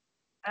on.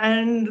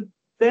 And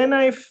then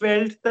I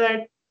felt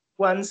that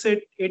once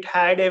it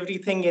had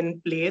everything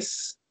in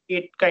place,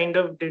 it kind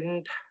of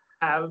didn't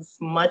have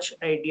much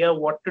idea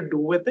what to do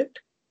with it.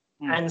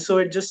 And so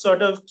it just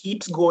sort of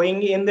keeps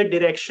going in the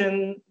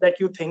direction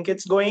that you think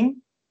it's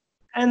going,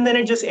 and then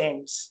it just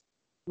ends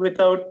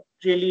without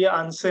really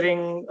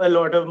answering a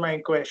lot of my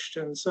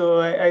questions. So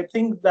I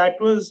think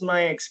that was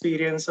my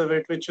experience of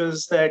it, which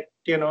was that,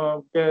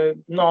 the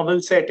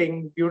novel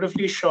setting,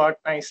 beautifully shot,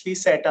 nicely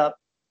set up,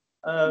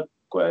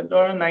 quite a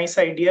lot of nice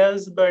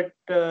ideas, but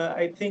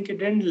I think it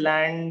didn't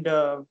land.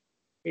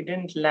 It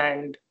didn't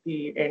land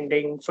the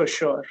ending for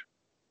sure.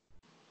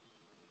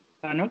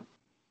 Tanu?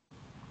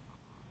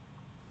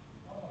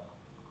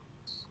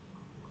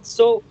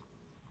 So,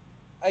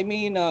 I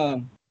mean,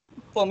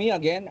 for me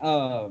again,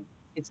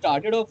 it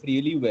started off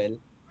really well.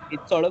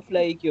 It's sort of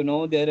like,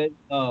 there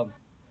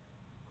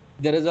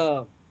is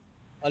a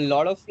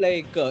lot of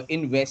like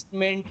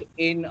investment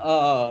in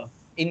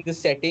the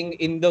setting,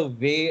 in the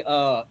way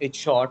it's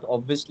shot.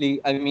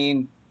 Obviously, I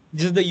mean,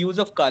 just the use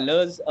of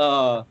colors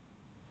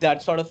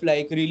that sort of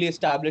like really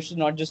establishes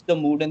not just the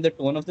mood and the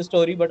tone of the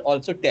story, but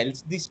also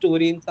tells the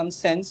story in some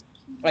sense.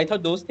 I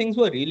thought those things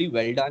were really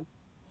well done.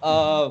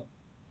 Uh,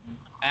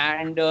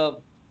 and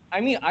I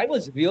mean, I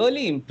was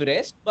really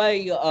impressed by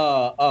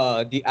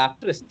the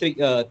actress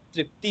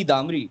Tripti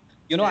Damri.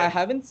 I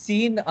haven't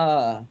seen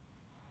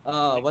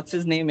what's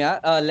his name? Yeah,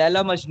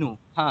 Laila Majnu.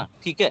 Huh,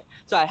 theek hai.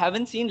 So I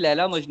haven't seen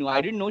Laila Majnu.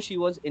 I didn't know she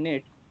was in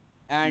it,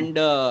 and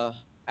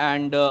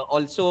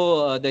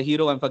also the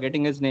hero. I'm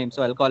forgetting his name,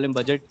 so I'll call him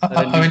Budget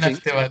Ranveer Avinash Singh.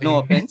 Tiwari. No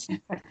offense.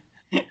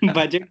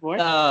 Budget what?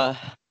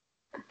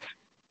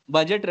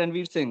 Budget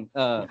Ranveer Singh,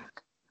 or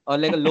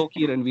like a low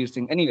key Ranveer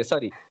Singh. Anyway,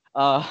 sorry.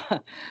 Uh,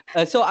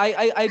 so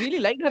I really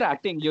liked her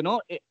acting.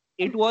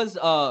 It was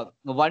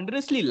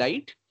wondrously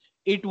light.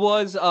 It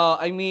was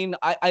I mean,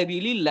 I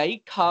really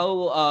liked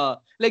how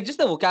like just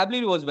the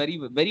vocabulary was very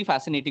very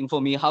fascinating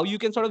for me. How you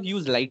can sort of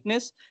use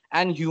lightness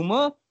and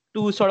humor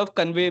to sort of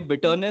convey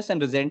bitterness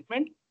and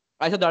resentment.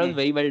 I thought that was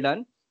very well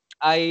done.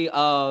 I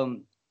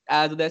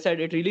as I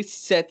said, it really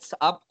sets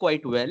up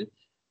quite well,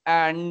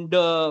 and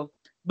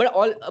but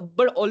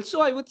also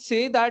I would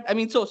say that, I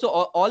mean, so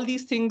all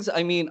these things,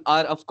 I mean,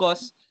 are of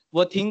course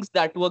were things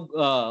that were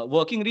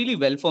working really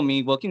well for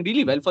me, working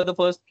really well for the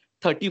first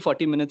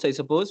 30-40 minutes, I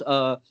suppose,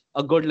 a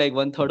good like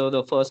one third of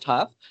the first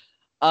half.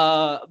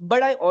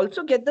 But I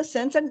also get the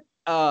sense,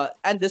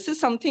 and this is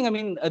something, I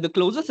mean, the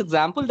closest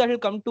example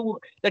that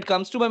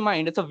comes to my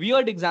mind, it's a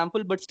weird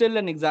example, but still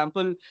an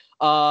example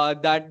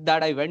that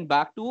I went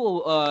back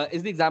to,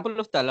 is the example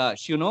of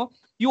Talash.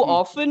 You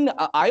often,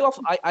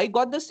 I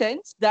got the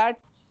sense that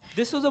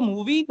this was a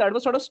movie that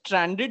was sort of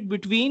stranded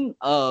between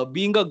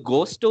being a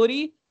ghost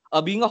story,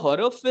 being a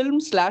horror film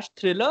 /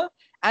 thriller,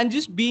 and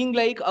just being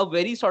like a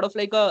very sort of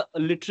like a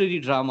literary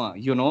drama,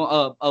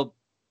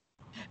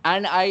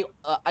 and I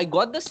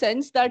got the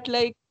sense that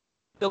like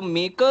the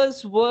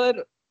makers were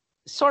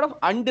sort of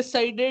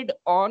undecided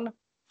on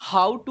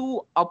how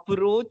to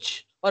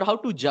approach or how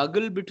to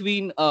juggle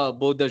between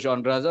both the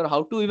genres, or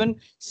how to even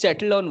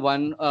settle on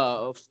one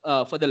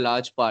for the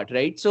large part,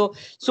 right? So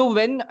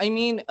when, I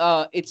mean,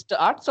 it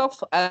starts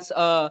off as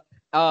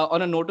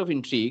on a note of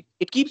intrigue,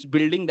 it keeps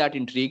building that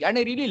intrigue, and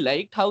I really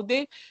liked how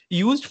they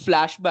used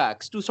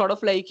flashbacks to sort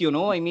of like,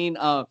 I mean,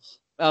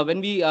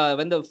 when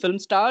the film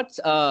starts,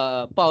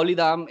 Pauli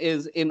Dam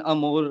is in a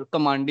more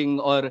commanding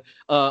or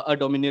a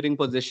domineering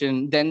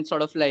position. Then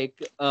sort of like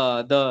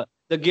the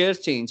gears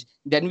change.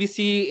 Then we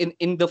see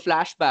in the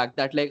flashback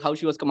that like how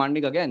she was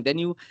commanding again. Then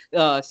you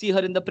see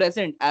her in the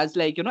present as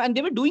like, and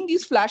they were doing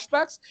these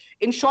flashbacks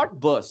in short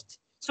bursts.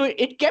 So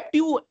it kept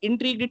you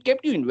intrigued, it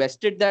kept you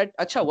invested that,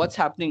 acha, what's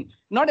happening?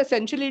 Not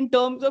essentially in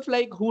terms of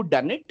like who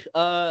done it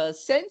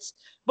sense,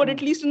 but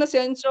at least in a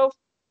sense of,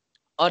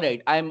 all right,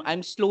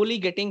 I'm slowly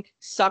getting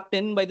sucked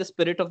in by the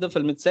spirit of the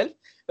film itself,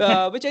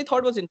 which I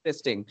thought was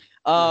interesting.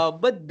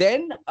 But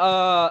then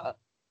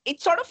it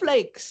sort of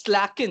like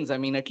slackens. I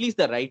mean, at least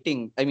the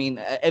writing. I mean,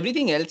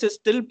 everything else is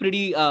still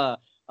pretty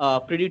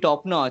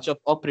top notch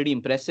or pretty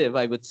impressive,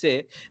 I would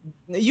say.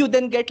 You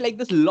then get like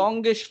this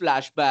longish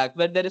flashback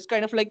where there is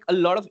kind of like a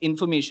lot of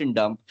information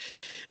dump,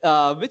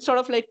 which sort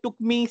of like took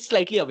me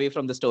slightly away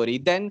from the story.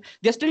 Then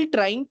they're still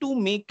trying to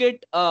make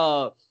it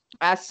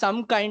as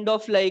some kind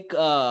of like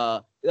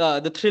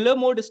the thriller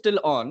mode is still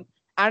on,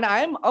 and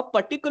I am a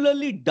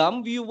particularly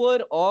dumb viewer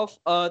of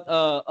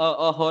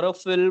a horror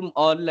film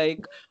or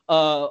like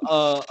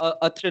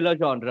a thriller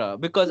genre,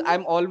 because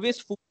I'm always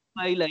fooled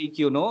by like,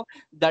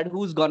 that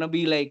who's gonna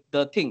be like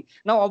the thing.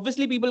 Now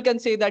obviously people can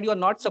say that you're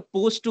not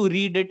supposed to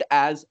read it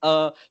as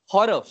a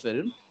horror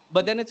film,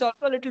 but then it's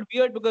also a little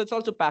weird because it's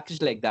also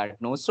packaged like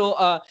that, no?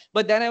 So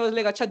but then I was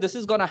like, acha, this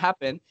is gonna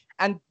happen.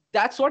 And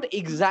that's what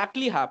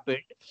exactly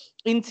happened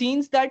in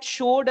scenes that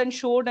showed and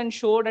showed and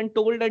showed and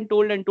told and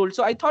told and told.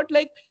 So I thought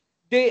like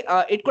they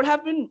it could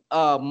have been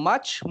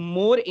much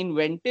more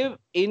inventive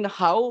in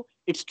how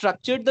it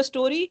structured the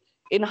story,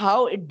 in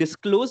how it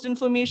disclosed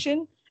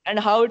information, and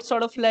how it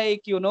sort of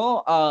like,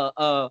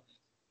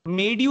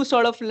 made you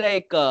sort of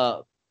like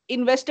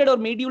invested, or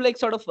made you like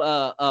sort of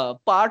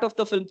part of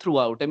the film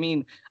throughout. I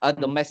mean,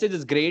 the message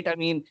is great. I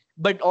mean,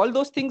 but all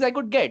those things I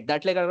could get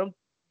that, like around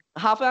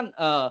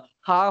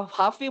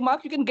halfway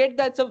mark, you can get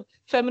that's a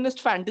feminist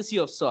fantasy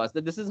of sorts,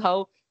 that this is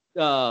how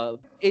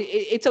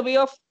it's a way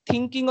of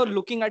thinking or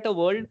looking at a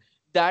world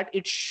that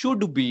it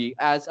should be,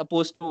 as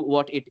opposed to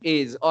what it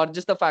is, or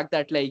just the fact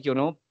that, like,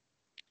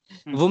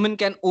 women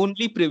can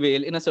only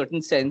prevail in a certain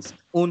sense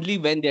only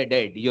when they're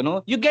dead.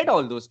 You get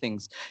all those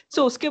things.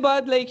 So uske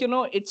baad, like,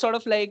 it's sort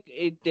of like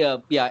it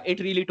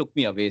it really took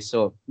me away.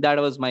 So that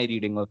was my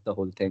reading of the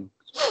whole thing.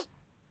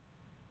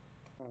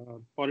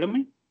 Follow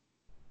me.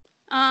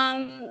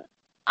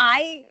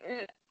 I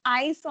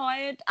saw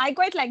it. I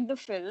quite liked the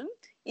film,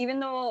 even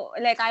though,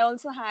 like, I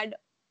also had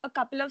a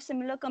couple of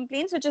similar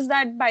complaints, which is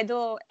that by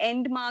the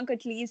end mark,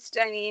 at least,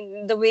 I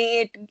mean, the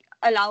way it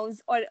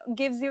allows or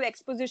gives you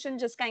exposition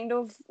just kind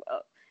of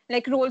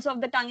like rolls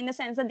off the tongue, in the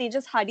sense that they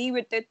just hurry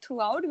with it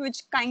throughout,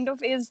 which kind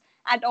of is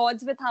at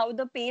odds with how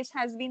the pace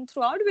has been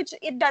throughout, which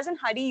it doesn't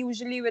hurry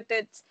usually with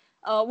its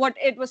what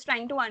it was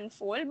trying to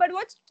unfold. But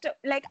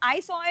like, I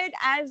saw it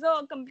as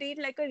a complete,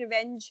 like, a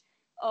revenge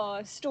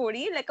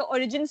story, like an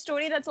origin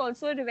story that's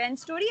also a revenge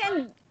story,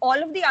 and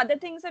all of the other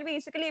things are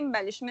basically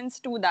embellishments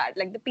to that,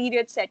 like the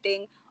period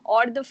setting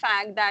or the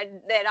fact that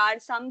there are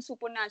some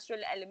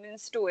supernatural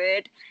elements to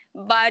it.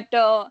 But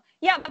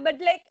but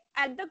like,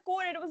 at the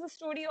core, it was a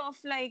story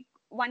of, like,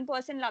 one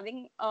person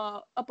loving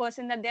a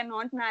person that they're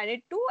not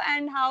married to,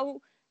 and how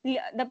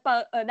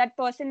that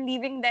person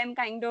leaving them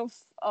kind of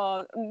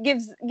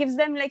gives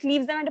them, like,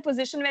 leaves them at a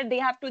position where they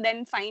have to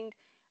then find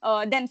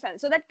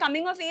themselves. So that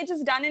coming of age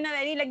is done in a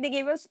very, like, they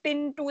gave a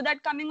spin to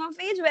that coming of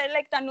age, where,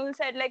 like Tanul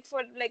said, like,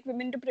 for, like,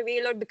 women to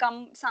prevail or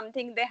become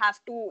something, they have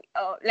to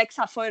like,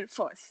 suffer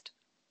first.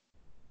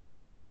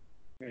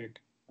 Right.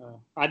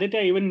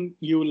 Aditya, even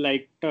you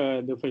liked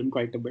the film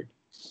quite a bit.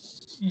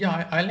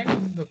 Yeah, I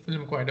liked the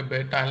film quite a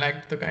bit. I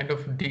liked the kind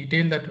of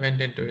detail that went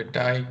into it.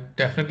 I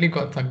definitely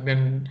got sucked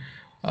in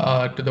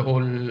to the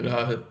whole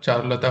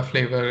Charulata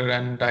flavor,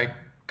 and I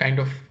kind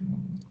of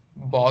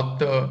bought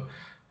the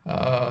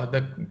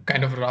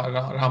kind of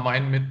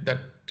Ramayana myth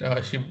that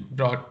she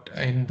brought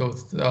in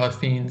those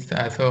scenes,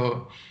 as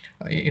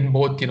in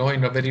both, in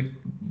a very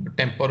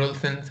temporal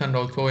sense, and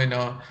also in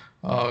a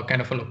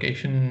kind of a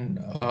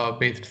location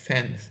based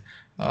sense.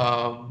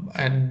 So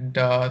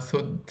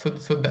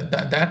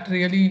that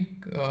really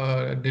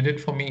did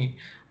it for me.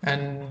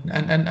 And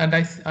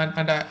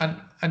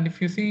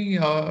if you see,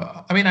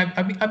 I mean,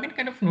 I've been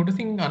kind of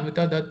noticing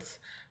Anvita Dutt's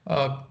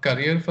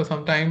career for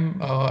some time,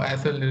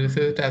 as a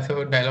lyricist, as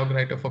a dialogue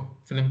writer for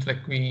films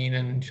like Queen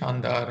and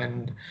Shandar,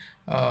 and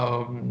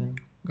and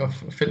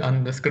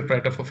the script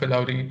writer for Phil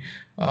Lowry.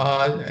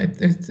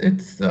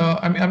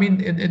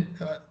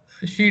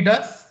 She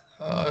does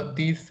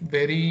these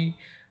very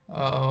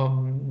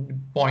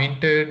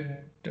pointed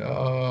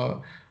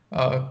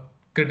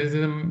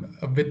criticism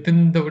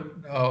within the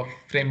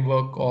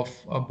framework of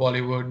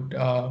Bollywood,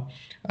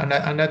 and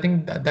I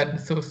think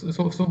so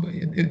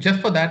just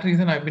for that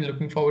reason, I've been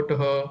looking forward to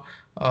her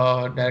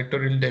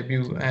directorial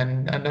debut,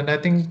 and I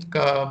think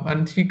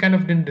and she kind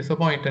of didn't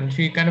disappoint, and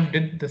she kind of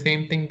did the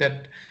same thing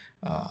that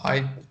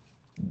I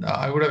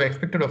would have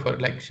expected of her.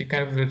 Like, she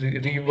kind of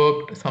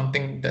reworked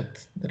something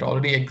that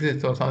already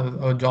exists, or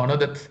a genre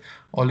that's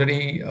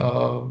already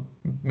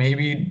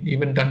maybe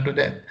even done to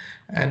death,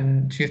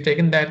 and she's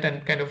taken that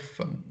and kind of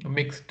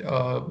mixed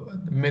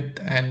myth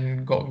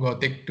and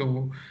gothic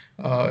to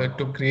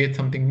create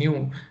something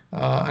new.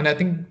 And I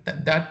think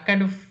that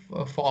kind of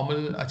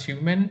formal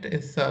achievement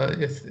is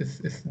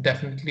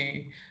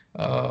definitely.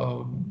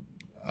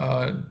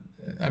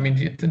 I mean,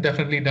 it's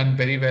definitely done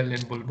very well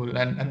in Bulbul,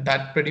 and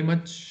that pretty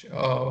much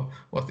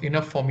was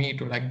enough for me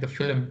to like the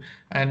film.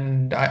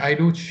 And I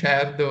do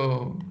share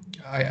the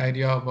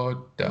idea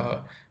about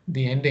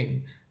the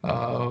ending.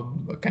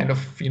 Kind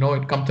of,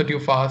 it comes at you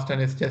fast,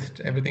 and it's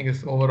just everything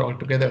is over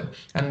altogether.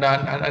 And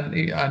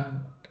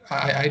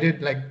I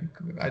did like,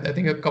 I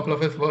think a couple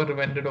of us were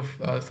reminded of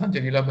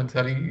Sanjay Leela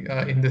Bhansali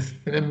in this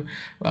film,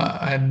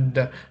 and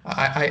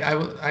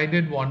I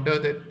did wonder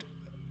that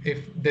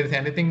if there's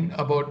anything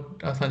about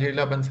Sanjay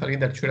Leela Bhansali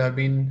that should have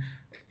been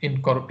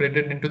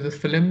incorporated into this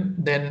film,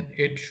 then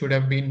it should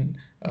have been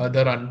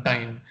the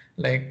runtime.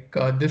 Like,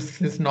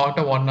 this is not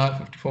a 1 hour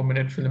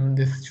 54-minute film.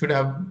 This should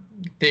have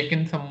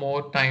taken some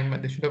more time,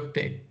 and they should have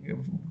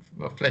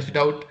fleshed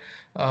out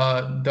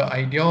the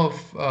idea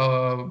of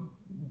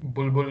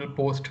Bulbul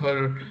post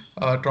her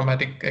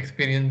traumatic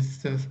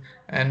experiences,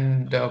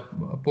 and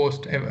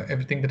post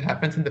everything that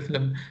happens in the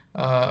film,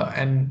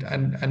 and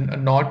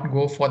not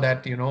go for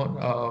that,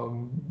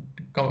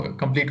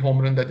 complete home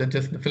run that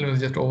the film is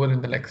just over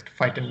in the next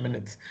 5-10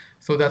 minutes.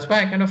 So that's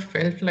why I kind of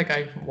felt like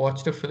I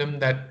watched a film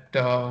that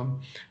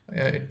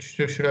it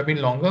should have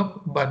been longer,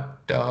 but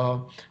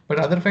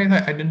otherwise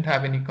I didn't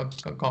have any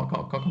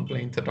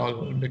complaints at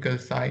all,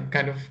 because I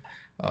kind of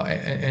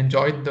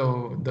enjoyed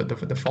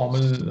the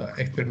formal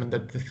experiment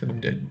that this film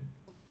did.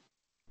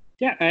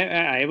 Yeah,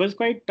 I was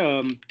quite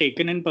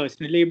taken in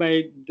personally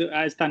by,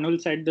 as Tanul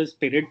said, the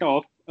spirit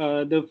of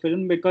the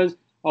film, because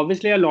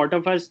obviously a lot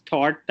of us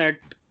thought that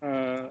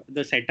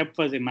the setup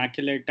was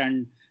immaculate,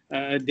 and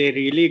they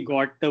really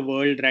got the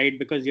world right,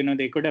 because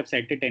they could have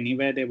set it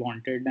anywhere they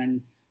wanted,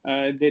 and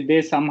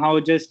they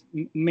somehow just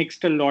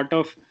mixed a lot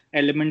of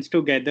elements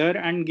together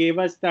and gave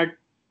us that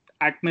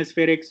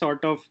atmospheric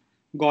sort of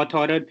goth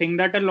horror thing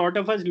that a lot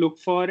of us look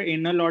for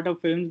in a lot of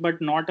films, but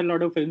not a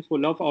lot of films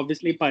full of.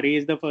 Obviously, Pari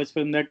is the first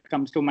film that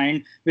comes to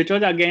mind, which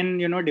was again,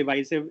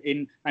 divisive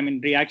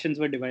reactions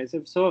were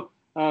divisive. So,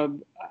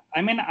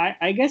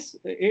 I guess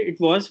it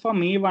was for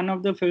me one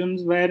of the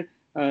films where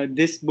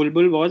this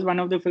Bulbul was one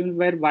of the films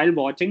where while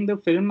watching the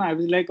film, I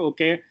was like,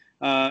 okay,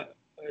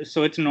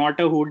 so it's not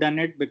a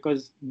whodunit,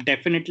 because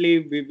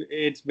definitely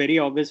it's very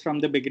obvious from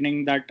the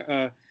beginning that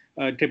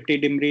Tripti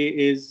Dimri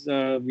is,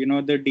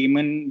 the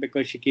demon,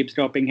 because she keeps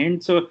dropping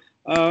hints. So,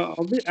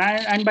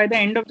 and by the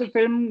end of the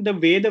film, the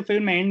way the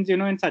film ends,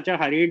 in such a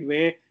hurried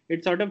way,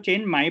 it sort of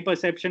changed my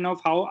perception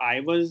of how I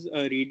was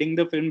reading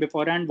the film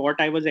before and what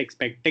I was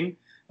expecting.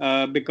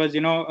 Because,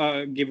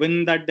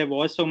 given that there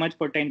was so much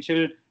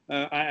potential,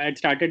 I had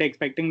started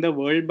expecting the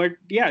world. But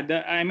yeah,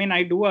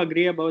 I do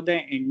agree about the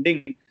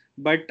ending.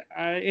 But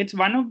it's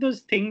one of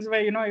those things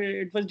where,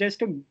 it was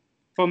just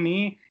for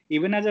me,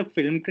 even as a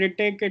film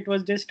critic, it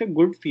was just a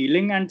good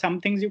feeling, and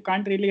some things you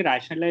can't really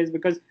rationalize,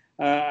 because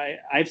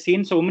I've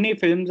seen so many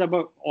films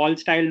about all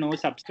style, no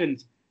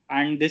substance.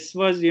 And this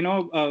was,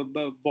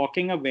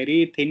 walking a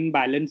very thin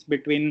balance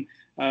between,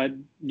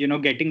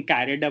 getting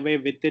carried away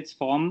with its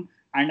form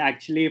and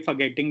actually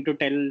forgetting to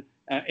tell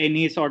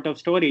any sort of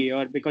story,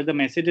 or because the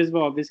messages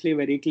were obviously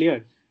very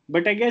clear.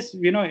 But I guess,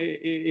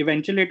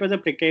 eventually it was a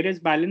precarious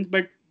balance,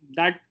 but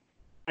that,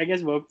 I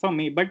guess, worked for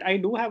me. But I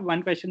do have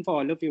one question for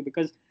all of you,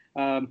 because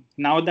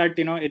now that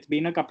it's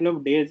been a couple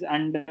of days,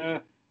 and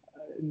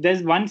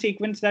there's one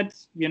sequence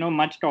that's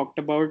much talked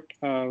about,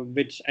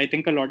 which I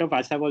think a lot of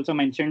us have also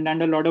mentioned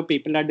and a lot of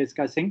people are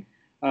discussing.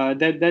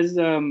 There's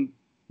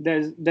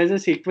a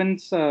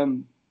sequence where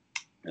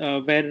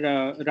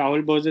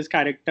Rahul Bose's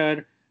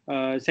character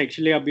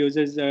sexually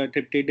abuses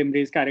Tripti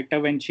Dimri's character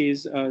when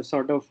she's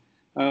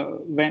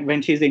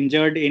when she's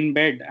injured in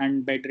bed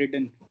and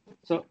bedridden.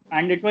 So,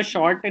 and it was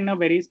shot in a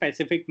very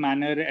specific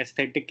manner,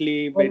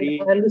 aesthetically very.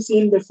 And the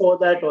scene before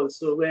that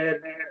also,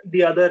 where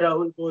the other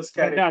Rahul Bose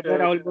character. The other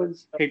Rahul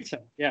Bose hits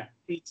her. Yeah.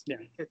 Hits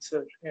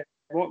her. Yeah.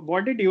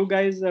 What did you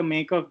guys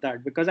make of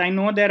that? Because I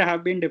know there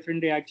have been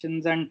different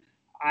reactions, and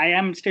I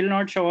am still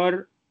not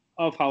sure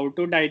of how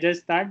to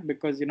digest that,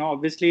 because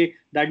obviously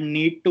that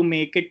need to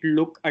make it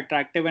look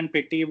attractive and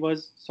pretty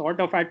was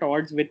sort of at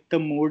odds with the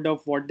mood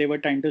of what they were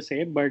trying to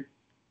say. But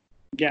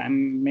yeah,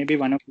 maybe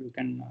one of you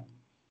can.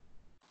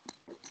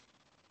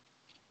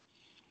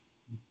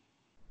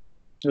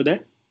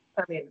 Uday?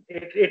 I mean,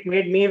 it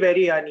made me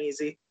very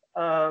uneasy,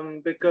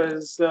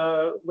 because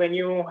when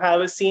you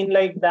have a scene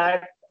like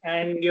that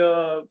and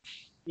you're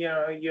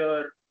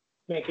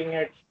making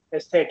it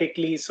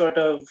aesthetically sort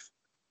of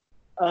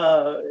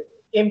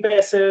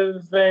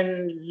impressive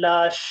and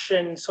lush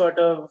and sort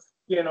of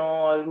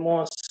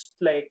almost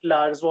like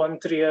Lars von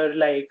Trier,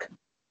 like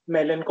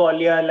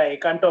Melancholia,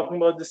 like I'm talking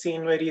about the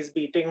scene where he's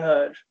beating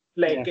her,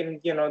 like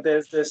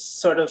there's this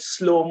sort of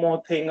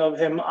slow-mo thing of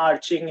him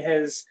arching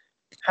his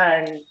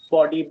hand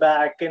body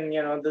back, and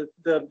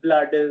the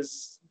blood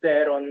is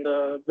there on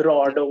the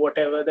rod or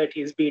whatever that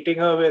he's beating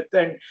her with,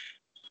 and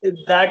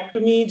that to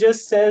me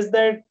just says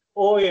that,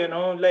 oh,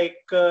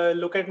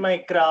 look at my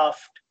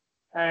craft,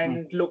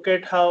 and look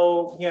at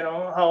how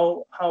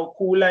how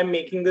cool I'm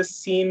making this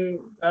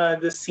scene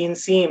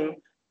seem,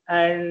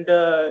 and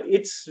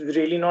it's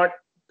really not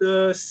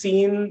the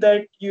scene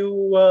that you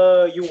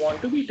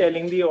want to be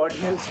telling the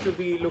audience to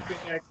be looking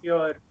at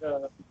your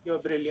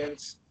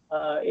brilliance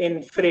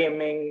in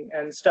framing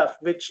and stuff,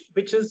 which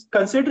is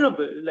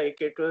considerable. Like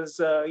it was,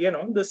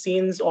 the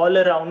scenes all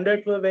around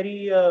it were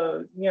very,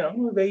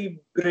 very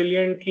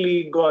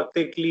brilliantly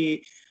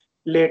gothically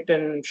lit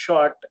and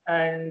shot,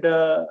 and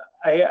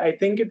I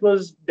think it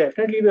was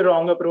definitely the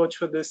wrong approach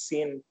for this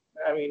scene.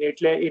 I mean,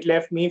 it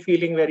left me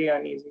feeling very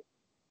uneasy.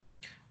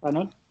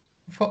 Anand?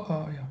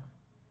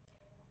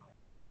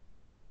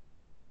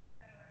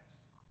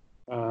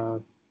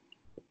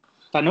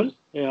 Tanul,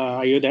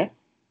 are you there?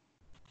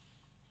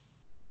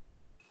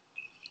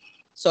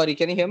 Sorry,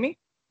 can you hear me?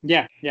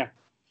 Yeah.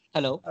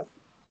 Hello.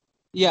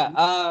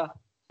 Yeah.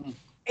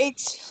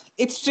 It's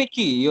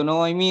tricky,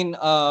 I mean,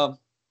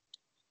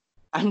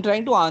 I'm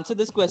trying to answer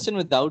this question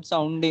without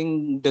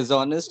sounding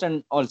dishonest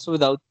and also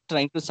without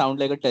trying to sound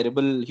like a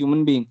terrible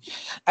human being.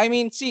 I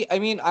mean, see,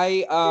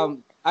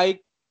 I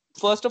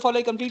first of all,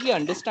 I completely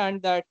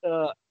understand that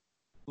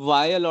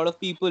why a lot of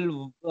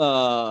people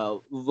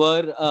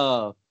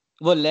were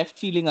left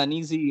feeling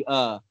uneasy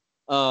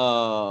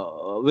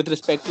with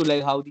respect to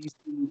like how these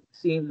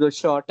scenes were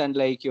shot and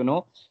like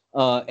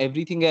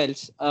everything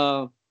else.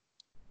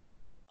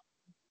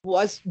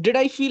 Did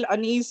I feel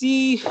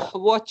uneasy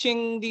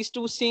watching these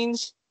two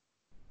scenes?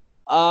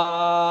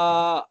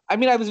 I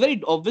mean, I was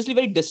obviously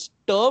very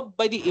disturbed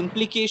by the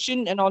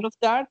implication and all of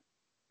that.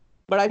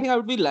 But I think I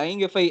would be lying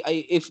if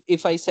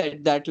I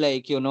said that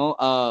like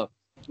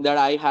that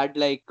I had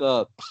like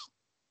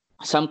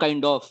some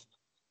kind of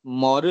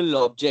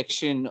moral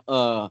objection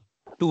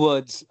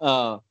towards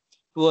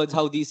towards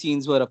how these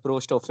scenes were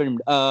approached or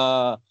filmed.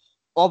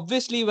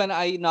 Obviously, when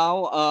I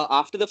now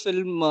after the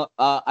film,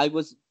 I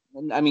was.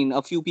 I mean,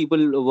 a few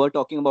people were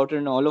talking about it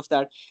and all of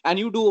that, and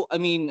you do. I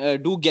mean,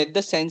 do get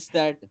the sense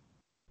that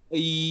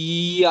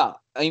yeah,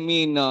 I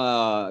mean,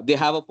 they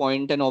have a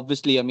point, and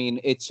obviously, I mean,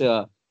 it's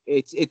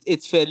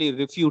fairly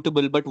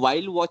refutable. But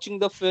while watching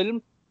the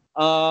film,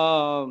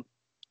 uh,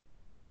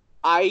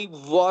 I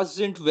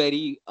wasn't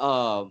very,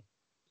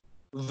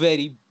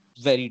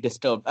 very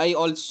disturbed. I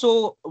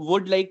also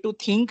would like to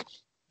think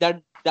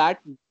that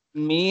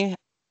may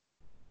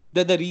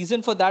that the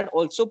reason for that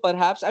also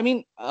perhaps I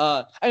mean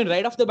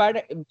right off the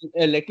bat,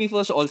 let me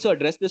first also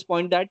address this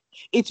point that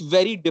it's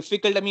very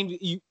difficult. I mean,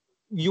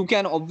 you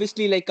can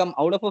obviously like come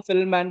out of a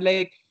film and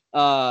like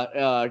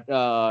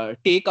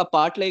take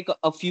apart like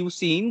a few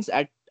scenes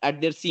at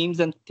their seams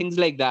and things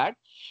like that,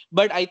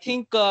 but I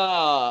think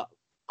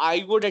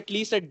I would at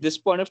least at this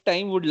point of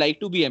time would like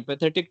to be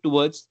empathetic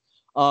towards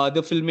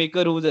the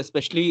filmmaker who's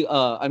especially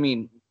I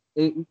mean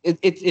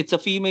it's a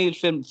female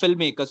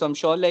filmmaker, so I'm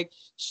sure like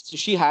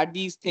she had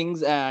these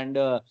things and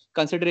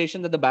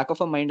considerations at the back of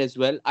her mind as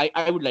well.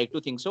 I would like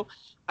to think so.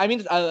 I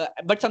mean,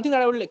 but something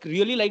that I would like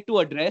really like to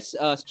address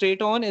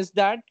straight on is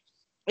that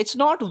it's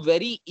not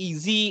very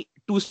easy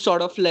to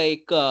sort of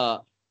like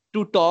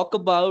to talk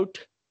about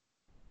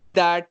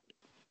that.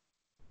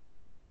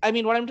 I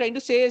mean, what I'm trying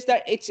to say is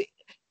that it's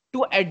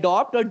to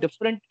adopt a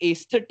different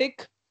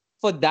aesthetic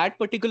for that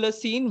particular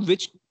scene,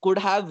 which could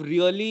have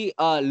really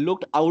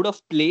looked out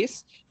of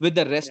place with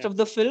the rest of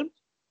the film,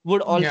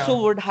 would also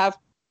Yeah. would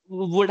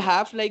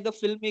have like the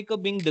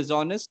filmmaker being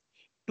dishonest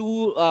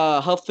to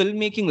her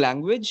filmmaking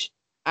language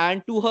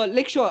and to her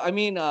like sure. I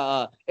mean,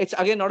 it's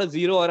again not a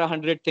 0 or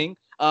 100 thing.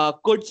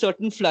 Could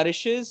certain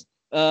flourishes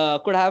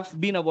could have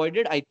been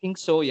avoided? I think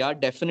so. Yeah,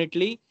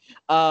 definitely.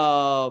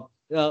 Uh,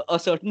 a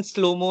certain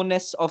slow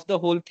mo-ness of the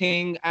whole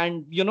thing,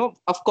 and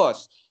of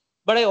course,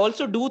 but I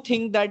also do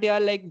think that yeah,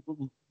 like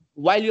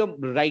while you're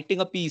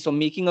writing a piece or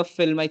making a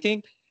film, I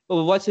think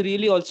what's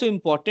really also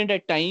important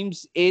at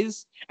times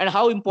is, and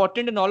how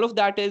important and all of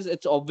that is,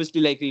 it's obviously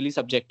like really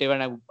subjective,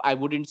 and I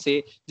wouldn't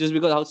say just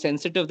because how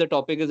sensitive the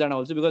topic is and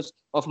also because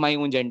of my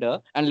own gender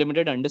and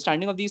limited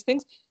understanding of these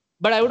things,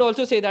 but I would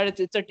also say that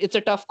it's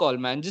a tough call,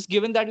 man, just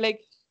given that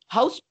like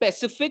how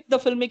specific the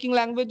filmmaking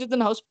language is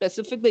and how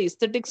specific the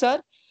aesthetics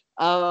are.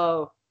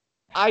 uh,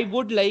 I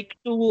would like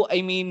to,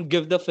 I mean,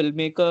 give the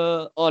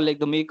filmmaker or like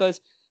the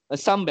makers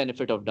some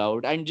benefit of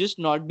doubt and just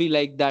not be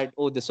like that,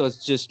 oh, this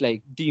was just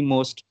like the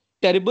most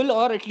terrible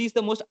or at least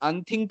the most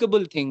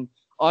unthinkable thing,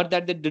 or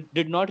that they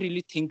did not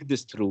really think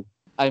this through.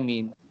 I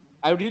mean,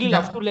 I would really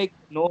love Yeah. to like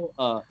know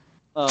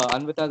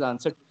Anvita's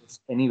answer to this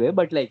anyway,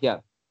 but like, yeah,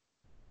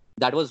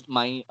 that was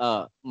my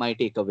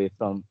takeaway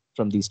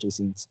from these two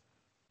scenes.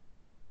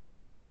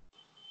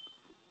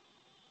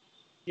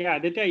 Yeah,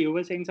 Aditya, you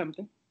were saying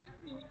something.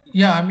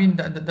 Yeah, I mean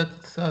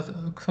that's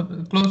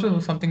close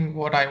to something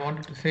what I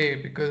wanted to say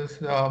because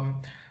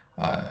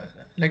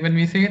like when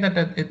we say that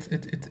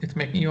it's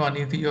making you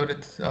uneasy or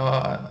it's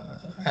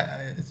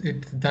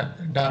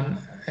done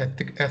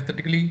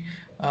aesthetically.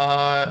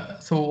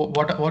 So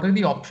what are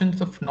the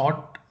options of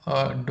not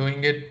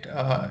doing it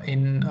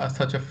in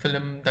such a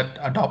film that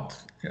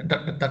adopts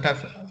that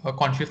has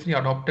consciously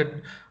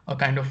adopted a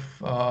kind of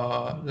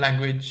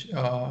language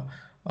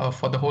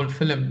for the whole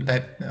film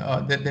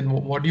then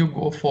what do you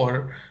go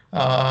for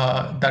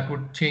that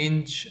would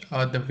change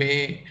the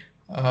way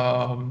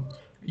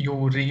you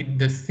read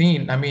this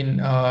scene. I mean,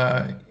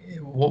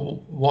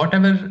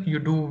 whatever you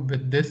do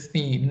with this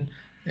scene,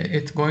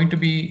 it's going to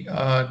be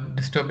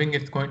disturbing.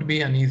 It's going to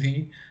be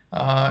uneasy.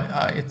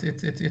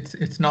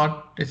 It's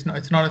not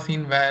a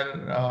scene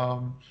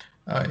where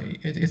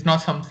it's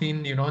not some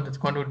scene that's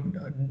going to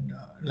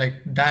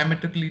like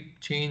diametrically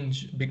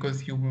change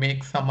because you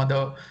make some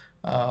other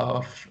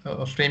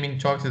framing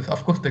choices.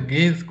 Of course, the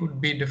gaze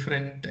could be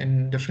different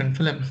in different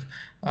films,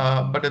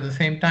 but at the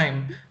same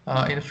time,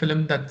 in a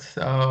film that's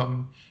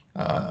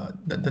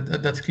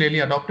clearly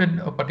adopted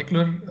a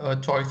particular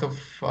choice of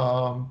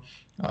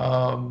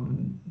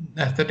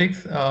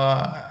aesthetics.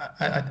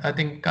 I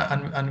think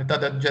Anvita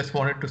that just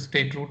wanted to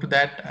stay true to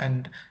that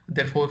and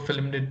therefore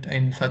filmed it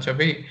in such a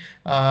way.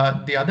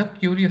 The other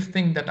curious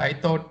thing that I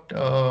thought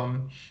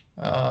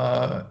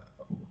uh,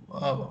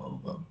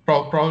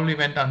 probably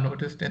went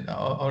unnoticed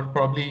or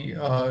probably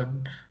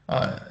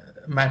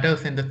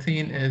matters in the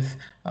scene is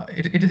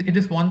it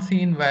is one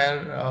scene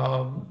where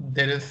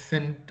there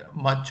isn't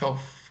much of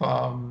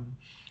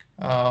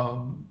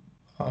um,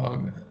 uh,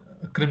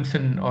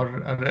 crimson or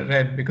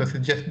red because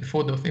it's just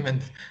before those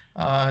events.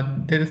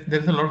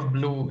 There's a lot of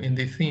blue in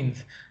these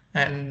scenes,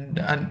 and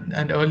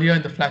earlier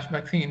in the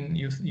flashback scene,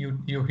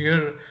 you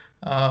hear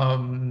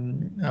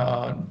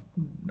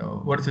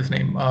what is his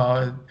name?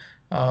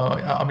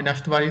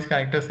 Avinash Tiwari's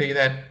character say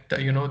that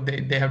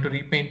they have to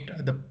repaint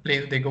the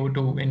place they go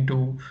to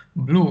into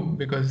blue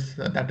because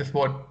that is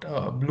what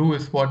blue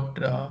is what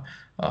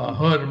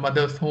her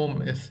mother's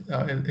home is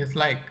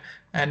like.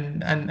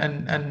 And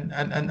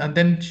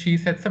then she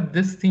sets up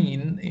this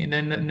scene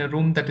in a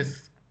room that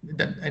is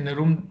that in a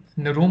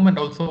room and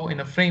also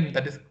in a frame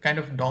that is kind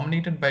of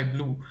dominated by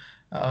blue,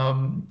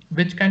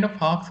 which kind of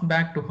harks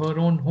back to her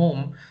own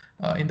home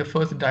in the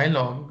first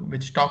dialogue,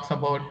 which talks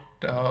about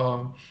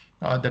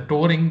the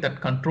touring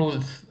that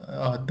controls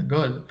the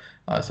girl.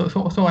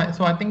 So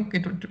I think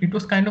it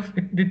was kind of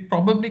it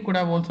probably could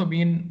have also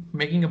been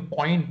making a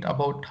point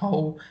about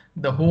how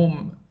the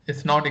home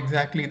is not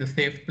exactly the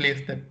safe place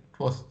that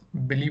was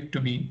believed to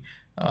be.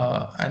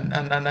 And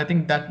I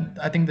think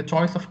the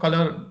choice of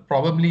color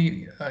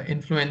probably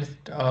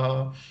influenced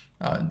that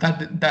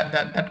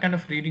kind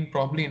of reading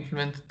probably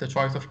influenced the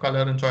choice of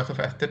color and choice of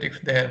aesthetics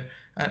there,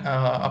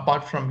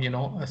 apart from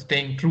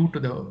staying true to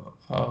the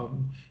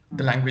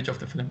language of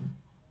the film.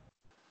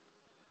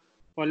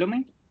 Follow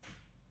me?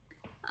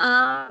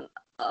 I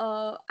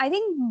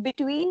think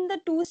between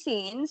the two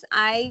scenes,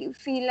 I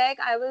feel like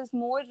I was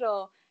more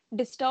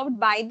disturbed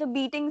by the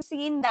beating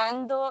scene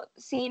than the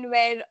scene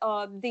where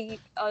the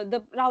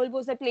Rahul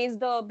Bose that plays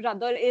the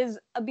brother is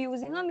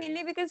abusing her,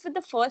 mainly because with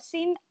the first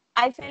scene,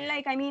 I felt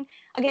like, I mean,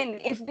 again,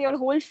 if your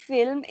whole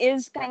film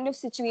is kind of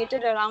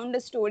situated around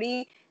a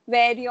story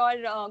where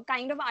you're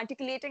kind of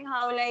articulating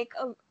how like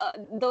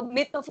the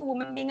myth of a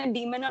woman being a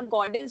demon or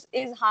goddess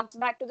is harks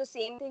back to the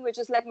same thing, which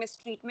is like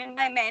mistreatment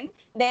by men,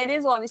 there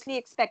is obviously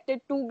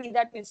expected to be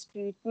that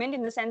mistreatment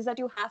in the sense that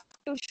you have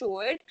to show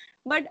it.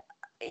 But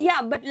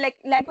yeah, but like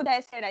what I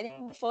said, I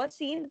think the first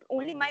scene,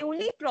 my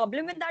only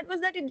problem with that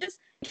was that it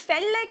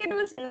felt like it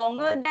was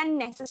longer than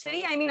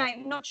necessary. I mean,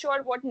 I'm not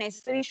sure what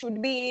necessary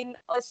should be in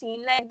a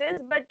scene like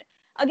this, but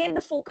again,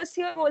 the focus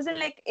here wasn't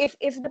like if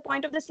the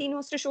point of the scene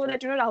was to show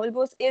that Rahul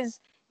Bose is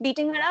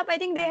beating her up. I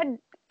think they had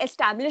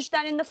established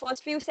that in the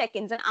first few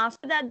seconds, and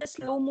after that, the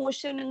slow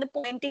motion and the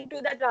pointing to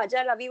that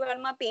Raja Ravi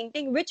Verma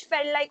painting, which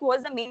felt like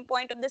was the main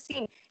point of the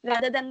scene,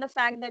 rather than the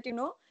fact that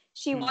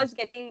she was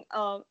getting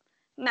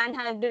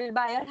manhandled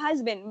by her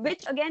husband,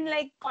 which again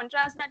like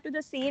contrasts that to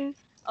the scene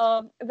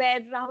where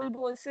Rahul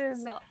Bose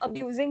is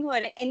abusing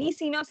her. Any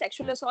scene of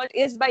sexual assault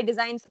is by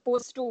design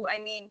supposed to, I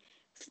mean,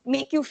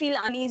 make you feel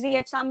uneasy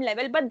at some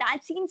level, but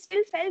that scene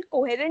still felt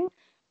coherent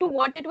to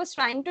what it was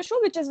trying to show,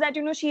 which is that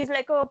she's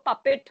like a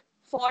puppet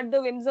for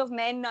the whims of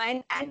men,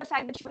 and the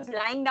fact that she was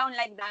lying down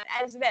like that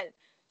as well.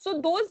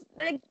 So those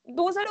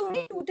are the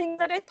only two things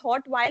that I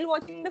thought while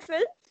watching the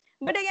film.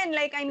 But again,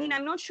 like, I mean,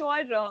 I'm not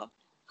sure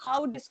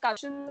how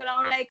discussions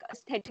around like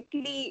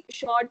aesthetically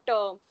short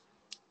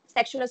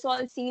sexual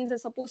assault scenes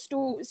as opposed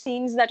to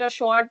scenes that are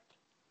short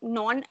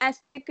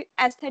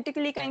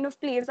non-aesthetically kind of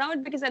plays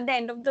out, because at the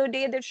end of the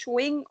day they're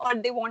showing or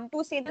they want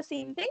to say the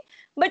same thing.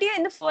 But yeah,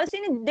 in the first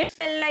scene it did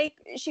feel like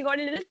she got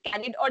a little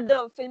carried, or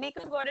the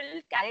filmmakers got a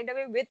little carried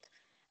away with,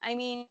 I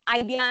mean,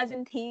 ideas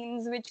and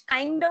themes which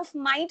kind of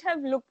might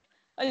have looked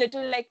a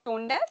little like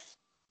tone deaf.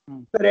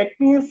 Correct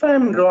me if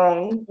I'm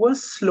wrong.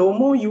 Was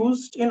slow-mo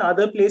used in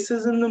other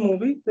places in the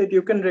movie that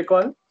you can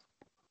recall?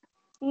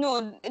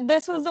 No,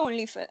 this was the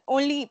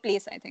only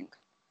place, I think.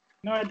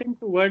 No, I think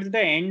towards the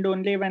end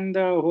only, when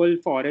the whole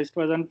forest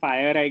was on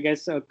fire, I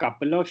guess a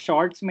couple of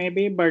shots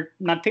maybe, but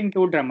nothing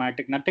too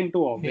dramatic, nothing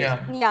too obvious.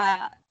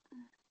 Yeah.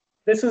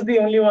 This is the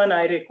only one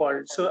I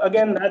recalled. So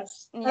again,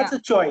 that's a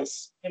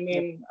choice. I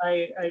mean,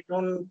 I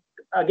don't.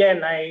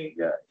 Again,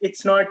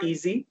 it's not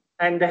easy,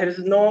 and there is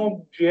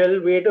no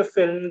real way to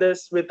film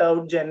this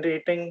without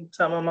generating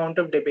some amount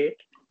of debate.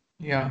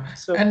 Yeah.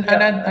 So And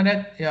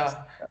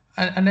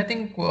I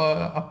think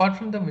apart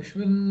from the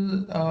visual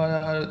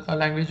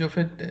language of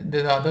it,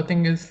 the other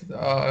thing is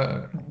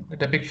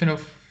depiction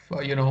of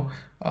a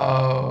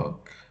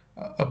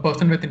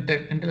person with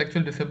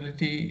intellectual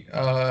disability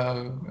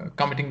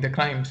committing the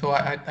crime. So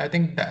I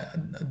think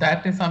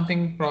that is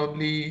something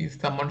probably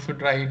someone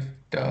should write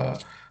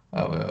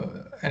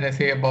an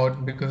essay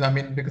about, because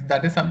because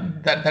that is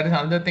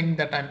another thing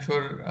that I'm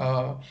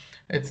sure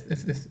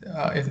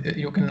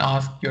you can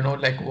ask,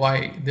 like,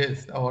 why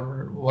this,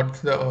 or what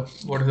is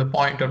the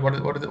point, or what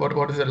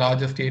is the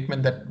larger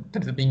statement that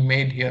is being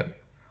made here.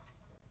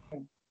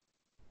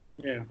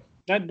 Yeah,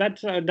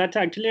 that's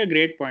actually a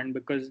great point,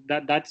 because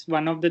that's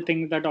one of the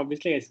things that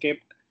obviously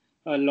escaped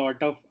a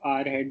lot of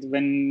our heads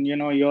when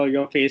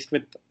you're faced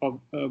with a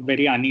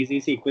very uneasy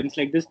sequence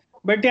like this.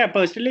 But yeah,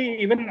 personally,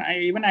 even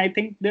I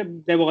think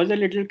there was a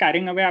little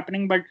carrying away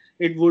happening, but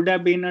it would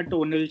have been a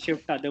tonal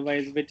shift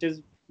otherwise, which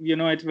is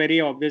it's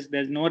very obvious.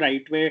 There's no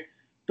right way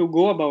to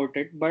go about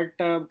it. But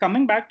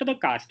coming back to the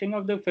casting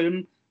of the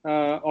film,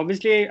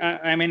 obviously,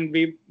 I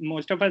mean,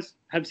 most of us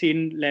have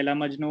seen Laila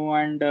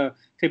Majnu, and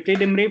Tripti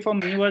Dimri for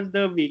me was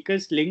the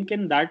weakest link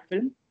in that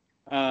film.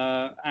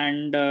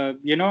 And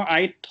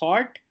I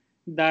thought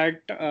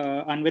that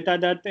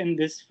Anvita Dutt in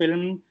this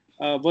film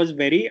was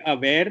very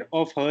aware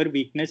of her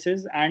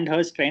weaknesses and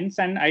her strengths,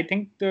 and I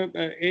think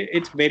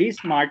it's very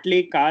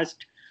smartly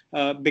cast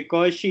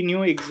because she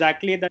knew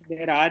exactly that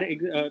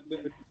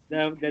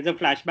there's a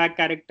flashback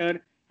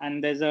character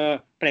and there's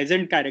a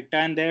present character,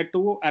 and they're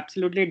two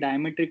absolutely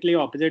diametrically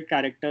opposite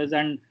characters.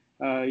 And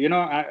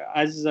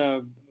as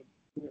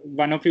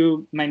one of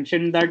you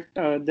mentioned that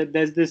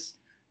there's this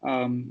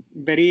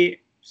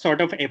very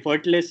sort of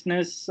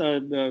effortlessness,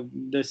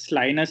 the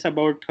slyness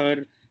about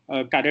her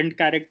current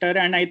character,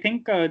 and I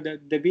think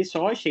we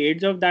saw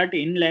shades of that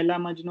in Laila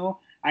Majnu,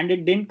 and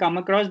it didn't come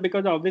across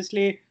because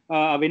obviously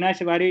Avinash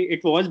Tiwari,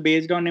 it was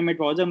based on him, it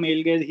was a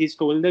male gaze, he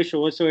stole the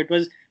show, so it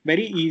was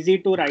very easy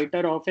to write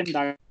her off in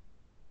that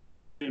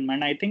film.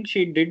 And I think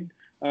she did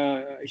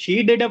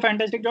a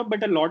fantastic job,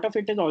 but a lot of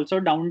it is also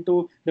down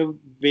to the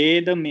way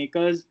the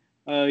makers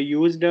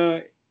used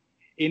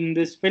in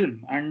this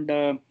film.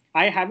 And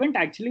I haven't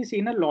actually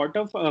seen a lot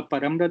of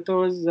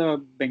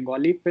Parambrato's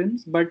Bengali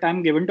films, but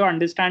I'm given to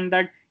understand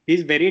that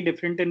he's very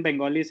different in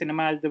Bengali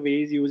cinema as the way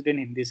he's used in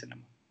Hindi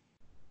cinema.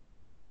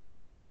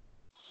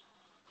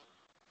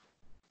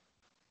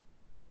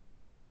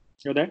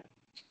 You there?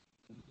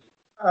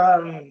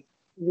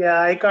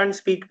 Yeah, I can't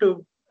speak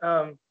to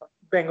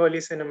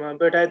Bengali cinema,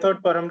 but I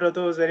thought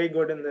Parambrato was very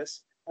good in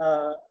this.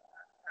 I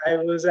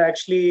was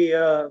actually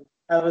I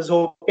was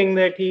hoping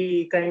that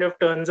he kind of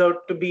turns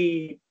out to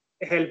be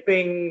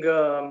helping.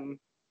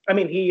 I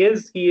mean, he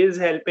is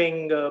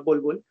helping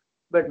Bulbul,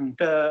 but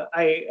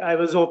I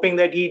was hoping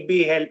that he'd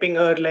be helping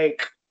her,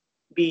 like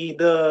be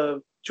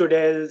the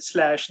Chudel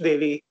 /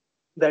 Devi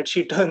that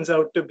she turns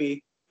out to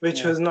be,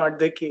 which was not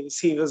the case.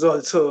 He was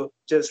also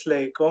just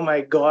like, oh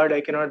my God, I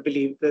cannot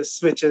believe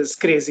this, which is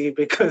crazy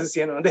because,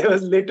 there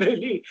was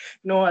literally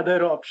no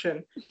other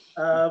option.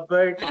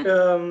 But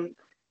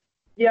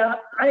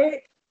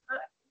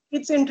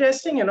it's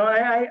interesting,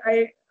 I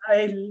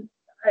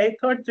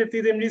thought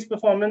Tripti Dimri's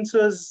performance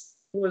was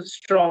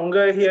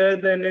stronger here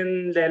than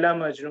in Laila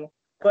Majnu.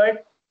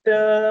 But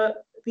the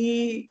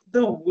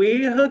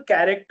way her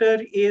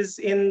character is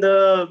in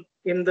the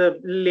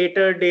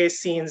later day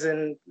scenes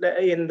in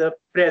the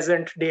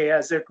present day,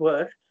 as it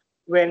were,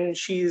 when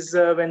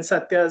when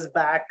Satya's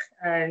back,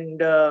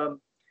 and her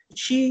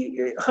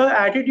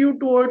attitude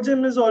towards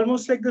him is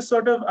almost like this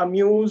sort of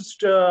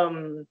amused.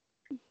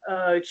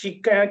 She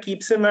kind of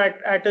keeps him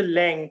at a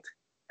length,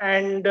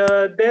 and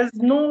there's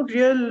no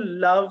real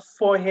love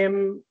for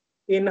him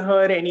in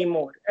her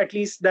anymore, at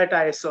least that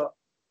I saw.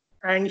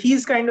 And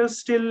he's kind of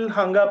still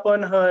hung up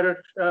on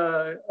her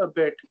a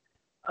bit.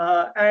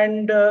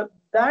 And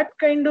that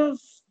kind of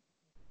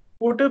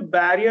put a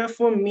barrier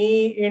for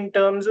me in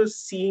terms of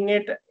seeing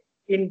it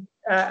in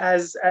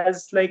as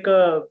like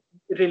a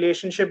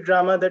relationship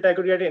drama that I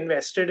could get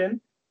invested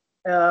in.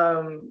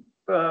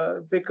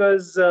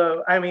 Because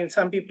I mean,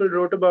 some people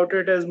wrote about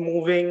it as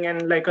moving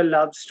and like a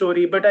love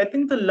story, but I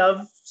think the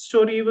love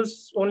story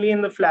was only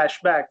in the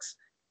flashbacks,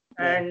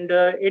 and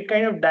it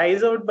kind of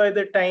dies out by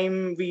the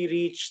time we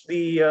reach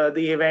the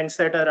events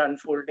that are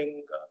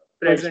unfolding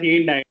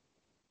presently.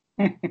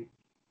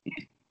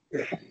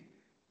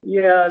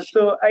 Yeah,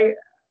 so I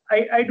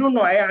don't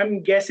know.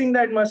 I'm guessing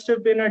that must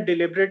have been a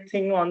deliberate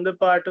thing on the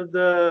part of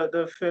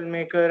the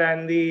filmmaker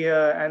and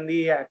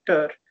the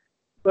actor,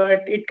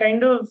 but it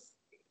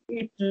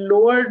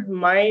lowered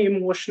my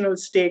emotional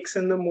stakes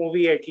in the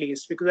movie, at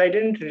least, because I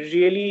didn't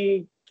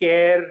really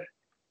care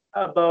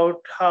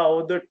about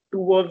how the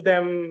two of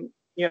them,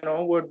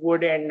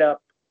 would end up.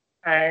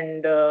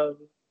 And so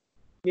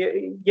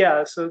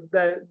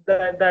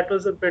that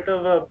was a bit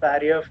of a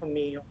barrier for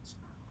me also.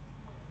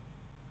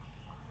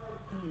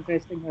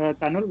 Interesting.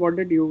 Tanul, what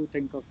did you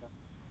think of that?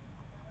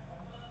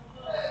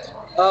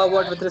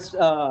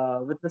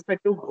 With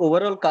respect to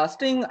overall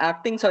casting,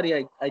 acting?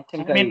 Sorry, I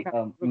think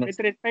with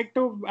respect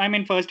to,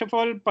 first of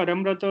all,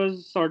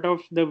 Parambrato's sort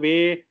of the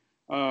way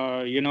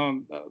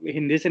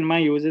Hindi cinema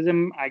uses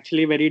him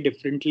actually very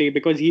differently,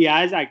 because he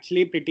has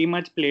actually pretty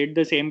much played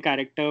the same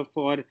character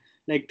for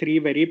like 3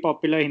 very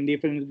popular Hindi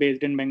films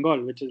based in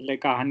Bengal, which is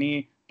like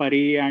Kahani,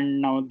 Pari,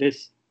 and now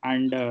this.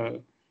 And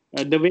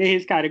the way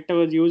his character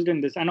was used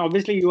in this, and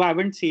obviously you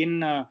haven't seen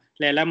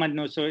Laila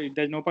Majnu, so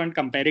there's no point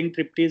comparing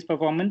Tripti's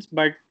performance,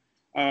 but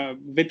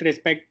with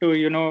respect to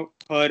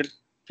her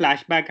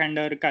flashback and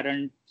her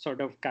current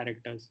sort of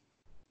characters.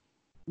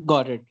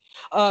 Got it.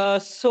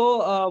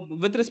 So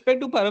with respect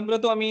to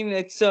Parambrato,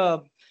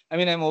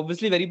 I'm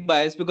obviously very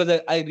biased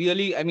because I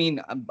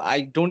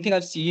don't think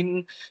I've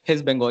seen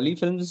his Bengali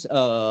films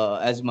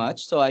as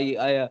much. So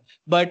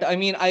but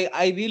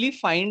I really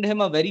find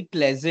him a very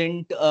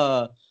pleasant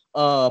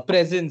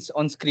presence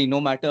on screen,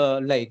 no matter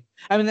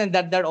and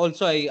that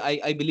also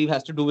I believe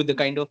has to do with the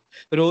kind of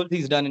roles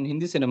he's done in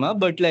Hindi cinema.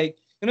 But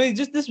it's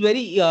just this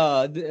very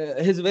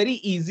his very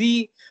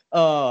easy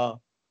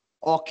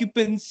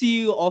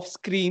occupancy of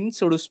screen,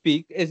 so to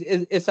speak,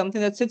 is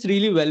something that sits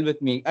really well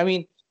with me. I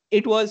mean,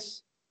 it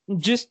was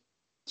just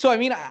so. I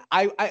mean,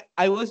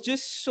 I was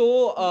just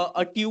so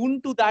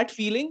attuned to that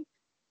feeling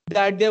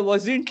that there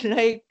wasn't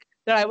like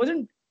that. I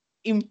wasn't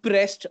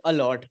impressed a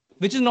lot.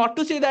 Which is not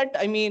to say that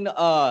I mean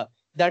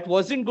that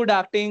wasn't good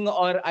acting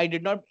or I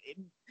did not.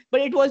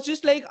 But it was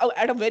just like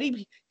at a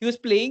very he was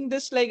playing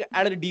this like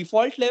at a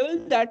default level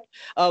that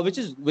which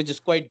is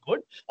quite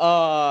good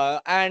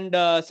and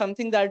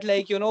something that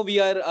like we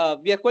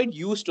are quite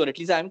used to, or at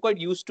least I'm quite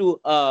used to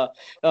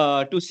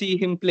see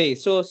him play.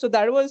 So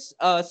that was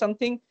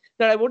something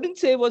that I wouldn't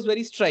say was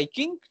very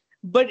striking,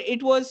 but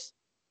it was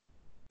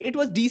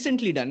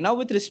decently done. Now,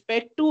 with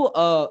respect to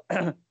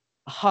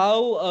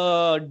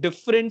how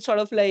different sort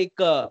of like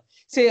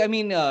say, I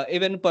mean,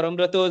 even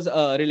Parambrato's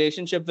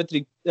relationship with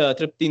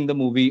Tripti in the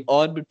movie,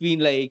 or between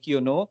like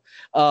Tripti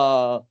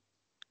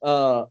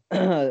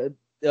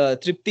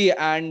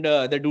and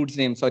the dude's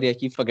name. Sorry, I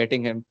keep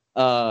forgetting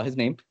his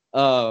name.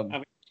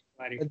 Avinash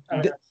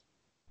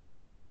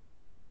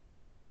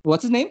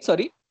What's his name?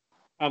 Sorry.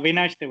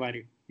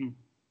 Tiwari.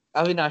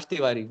 Avinash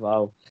Tiwari.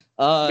 Wow.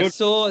 Good.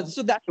 So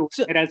that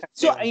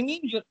so I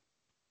mean,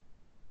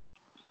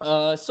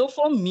 so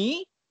for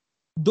me,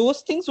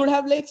 those things would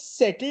have like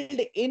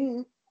settled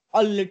in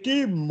a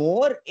little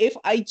more if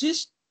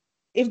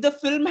the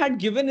film had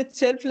given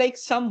itself like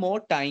some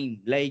more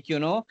time. Like,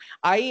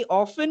 I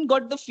often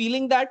got the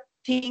feeling that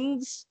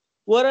things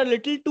were a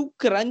little too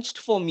crunched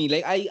for me.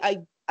 Like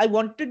I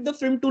wanted the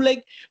film to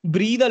like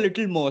breathe a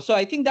little more. So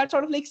I think that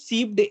sort of like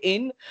seeped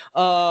in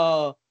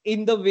the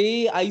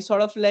way I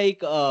sort of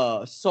like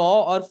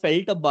saw or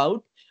felt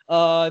about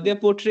their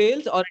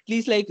portrayals, or at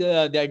least like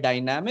their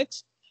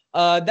dynamics.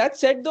 That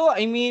said, though,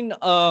 I mean,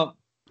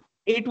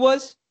 it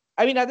was.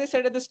 I mean, as I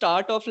said at the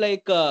start of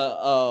like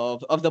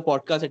of the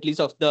podcast, at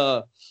least of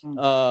the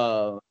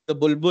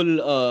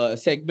Bulbul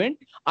segment,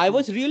 I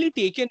was really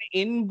taken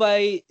in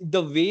by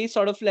the way,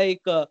 sort of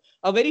like a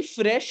very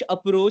fresh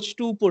approach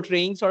to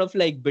portraying sort of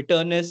like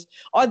bitterness,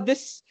 or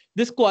this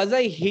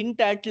quasi hint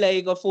at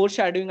like a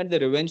foreshadowing at the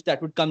revenge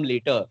that would come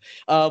later,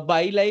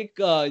 by like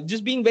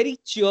just being very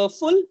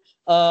cheerful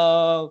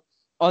on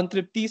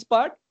Tripti's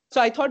part. So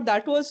I thought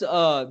that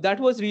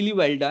was really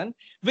well done.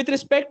 With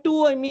respect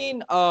to, I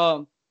mean,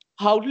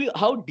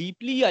 how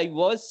deeply I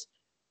was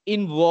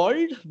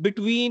involved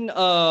between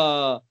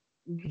the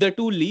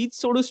two leads,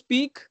 so to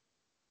speak,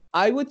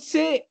 I would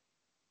say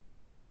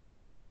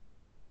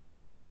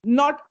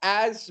not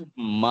as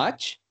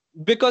much,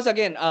 because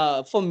again,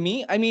 for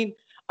me, I mean,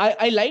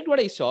 I liked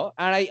what I saw,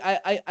 and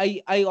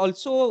I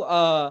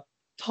also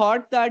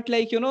thought that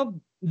like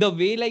the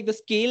way like the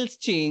scales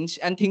change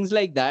and things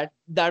like that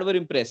were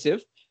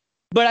impressive.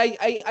 But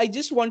I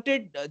just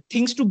wanted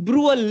things to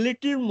brew a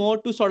little more,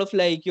 to sort of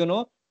like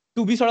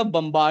to be sort of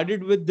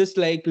bombarded with this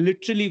like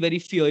literally very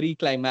fiery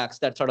climax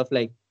that sort of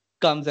like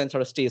comes and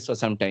sort of stays for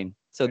some time.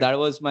 So that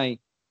was my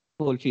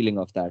whole feeling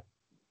of that.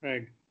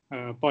 Right.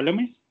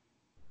 Paulomi?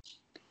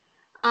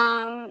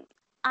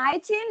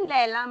 I'd say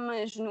Laila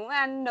Majnu,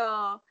 and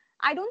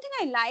I don't think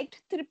I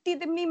liked Tripti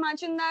Dimmi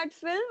much in that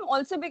film.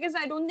 Also because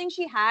I don't think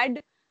she had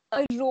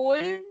a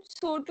role,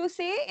 so to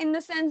say, in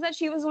the sense that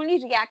she was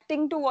only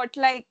reacting to what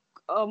like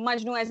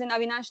Majnu, as in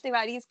Avinash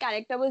Tiwari's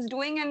character, was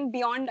doing, and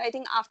beyond, I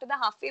think after the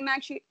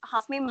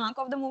halfway mark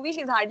of the movie,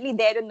 she's hardly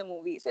there in the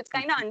movie. So it's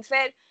kind of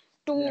unfair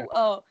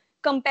to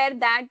compare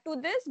that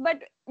to this,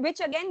 but which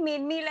again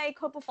made me like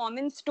her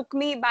performance took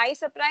me by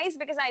surprise,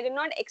 because I did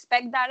not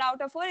expect that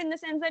out of her, in the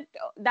sense that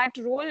that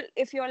role,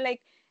 if you're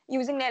like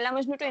using Laila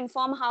Majnu to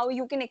inform how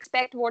you can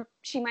expect what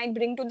she might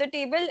bring to the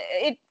table,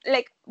 it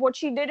like what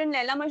she did in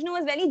Laila Majnu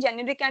was very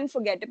generic and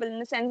forgettable, in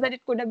the sense that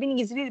it could have been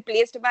easily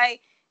replaced by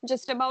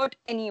just about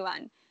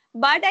anyone.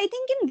 But I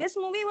think in this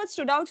movie, what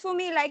stood out for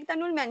me, like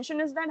Tanul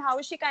mentioned, is that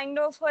how she kind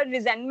of, her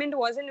resentment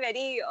wasn't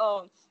very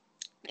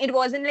it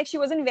wasn't like she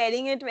wasn't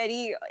wearing it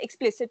very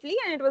explicitly,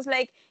 and it was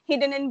like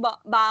hidden in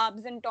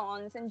barbs and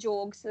taunts and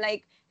jokes,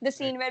 like the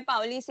scene where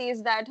Pauli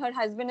says that her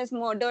husband is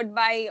murdered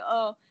by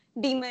a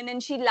demon,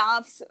 and she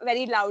laughs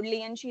very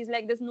loudly, and she's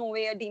like, there's no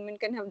way a demon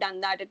can have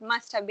done that, it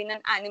must have been an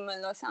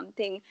animal or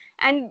something.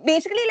 And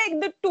basically like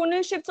the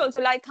tonal shifts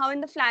also, like how in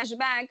the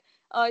flashback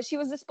she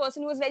was this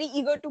person who was very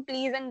eager to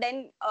please, and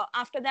then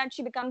after that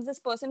she becomes this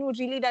person who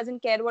really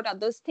doesn't care what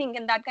others think,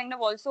 and that kind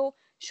of also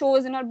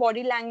shows in her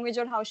body language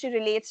or how she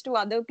relates to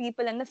other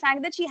people. And the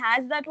fact that she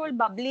has that whole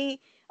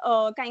bubbly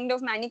kind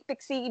of manic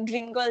pixie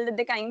dream girl that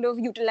they kind of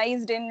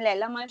utilized in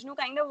Laila Majnu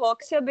kind of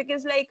works here,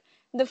 because like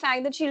the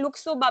fact that she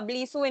looks so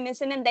bubbly, so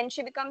innocent, and then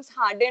she becomes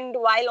hardened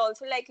while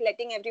also like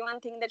letting everyone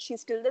think that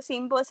she's still the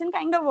same person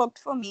kind of worked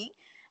for me.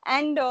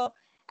 And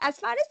as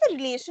far as the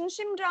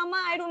relationship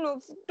drama, I don't know,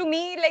 to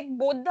me like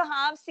both the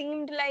halves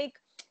seemed like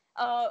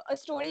a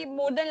story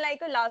more than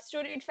like a love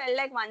story. It felt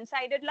like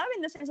one-sided love,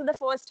 in the sense of the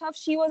first half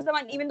she was the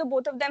one, even though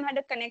both of them had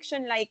a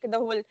connection, like the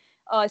whole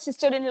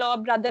sister-in-law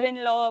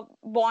brother-in-law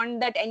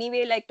bond that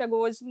anyway like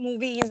Tagore's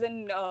movies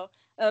and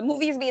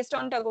movies based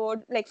on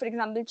Tagore, like for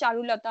example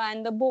Charulata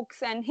and the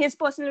books, and his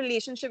personal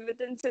relationship with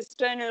his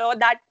sister-in-law,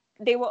 that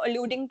they were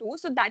alluding to.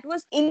 So that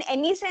was, in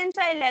any sense,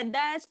 I read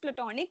that as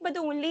platonic, but the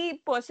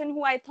only person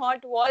who I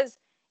thought was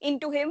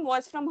into him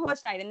was from her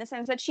side, in the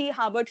sense that she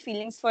harbored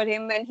feelings for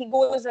him. When he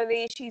goes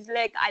away, she's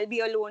like, I'll be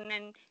alone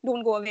and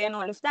don't go away and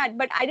all of that.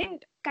 But I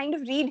didn't kind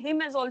of read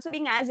him as also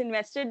being as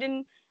invested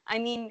in, I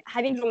mean,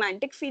 having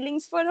romantic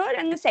feelings for her.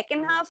 And the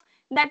second half,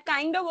 that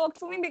kind of worked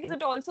for me, because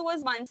it also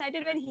was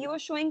one-sided, where he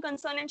was showing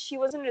concern and she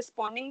wasn't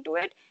responding to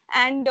it.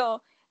 And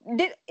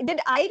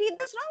did I read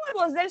this wrong,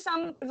 or was there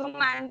some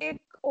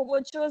romantic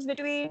overtures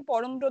between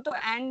Porumbrotho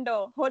and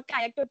her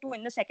character too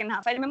in the second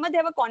half? I remember they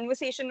have a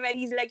conversation where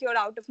he's like, "You're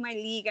out of my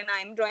league," and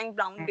I'm drawing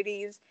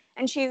boundaries,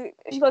 and she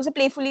also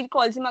playfully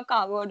calls him a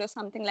coward or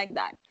something like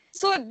that.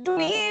 So to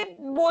me,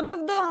 both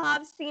of the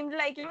halves seemed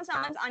like, you know,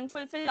 someone's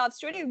unfulfilled love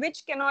story,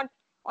 which cannot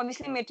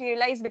obviously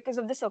materialize because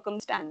of the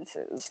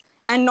circumstances,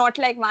 and not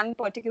like one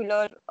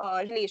particular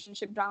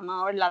relationship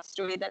drama or love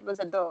story that was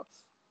at the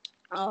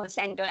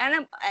center.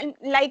 And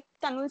like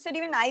Tanul said,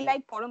 even I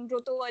like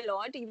Porumbrotho a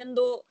lot, even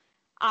though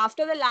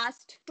after the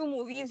last two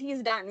movies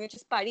he's done, which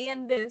is Pari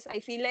and this, I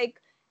feel like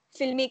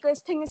filmmakers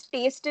think his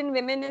taste in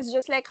women is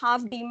just like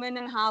half demon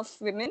and half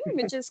women,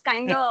 which is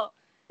kind of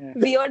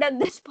weird at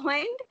this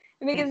point,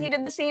 because he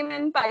did the same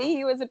in Pari.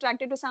 He was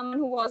attracted to someone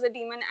who was a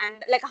demon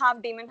and like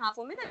half demon, half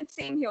woman, and it's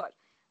same here.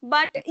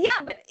 But yeah,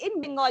 but in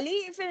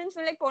Bengali films,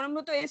 like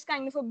Porumbrotho is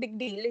kind of a big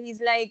deal.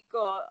 He's like,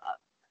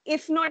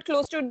 if not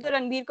close to the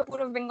Ranbir Kapoor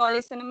of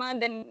Bengali cinema,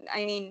 then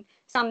I mean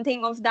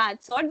something of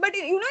that sort. But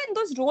you know, in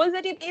those roles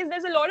that he plays,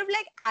 there's a lot of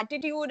like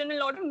attitude and a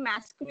lot of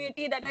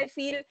masculinity that I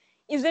feel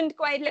isn't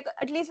quite like,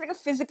 at least like a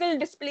physical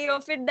display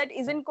of it, that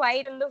isn't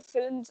quite in the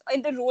films,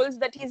 in the roles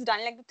that he's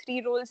done, like the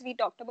three roles we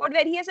talked about,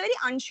 where he has a very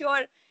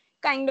unsure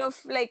kind of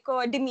like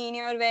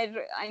demeanor,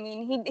 where I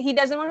mean he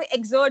doesn't want to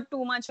exert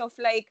too much of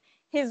like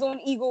his own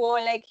ego, or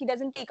like he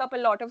doesn't take up a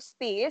lot of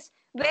space,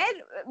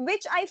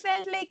 which I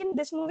felt like in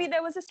this movie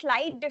there was a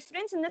slight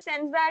difference, in the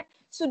sense that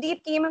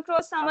Sudeep came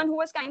across someone who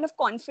was kind of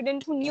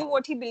confident, who knew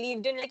what he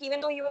believed in. Like, even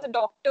though he was a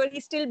doctor, he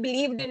still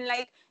believed in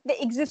like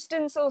the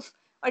existence of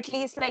at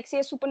least like say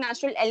a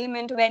supernatural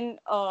element, when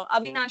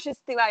Avinash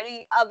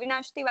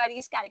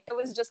Tiwari's character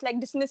was just like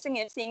dismissing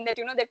it, saying that,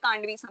 you know, there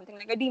can't be something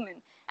like a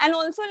demon. And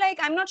also, like,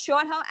 I'm not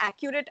sure how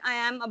accurate I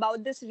am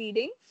about this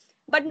reading,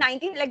 but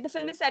the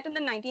film is set in the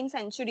 19th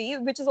century,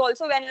 which is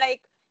also when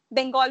like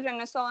Bengal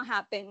Renaissance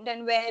happened,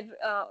 and where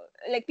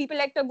like people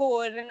like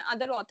Tagore and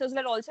other authors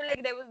were also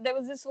like, there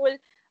was this whole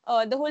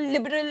the whole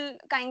liberal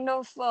kind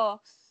of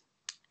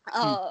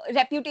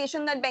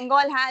reputation that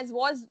Bengal has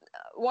was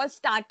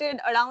started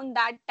around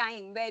that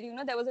time, where, you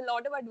know, there was a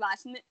lot of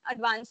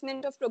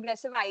advancement of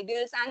progressive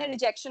ideals and a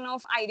rejection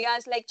of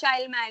ideas like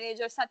child marriage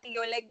or sati,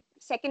 or like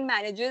second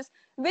marriages,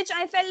 which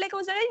I felt like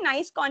was a very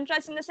nice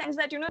contrast, in the sense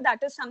that, you know,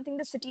 that is something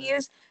the city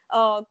is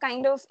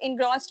kind of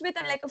engrossed with,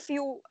 and like a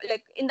few,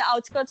 like in the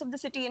outskirts of the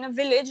city, in a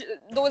village,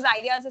 those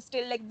ideas are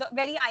still like the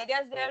very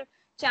ideas they're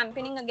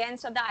championing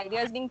against are the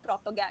ideas being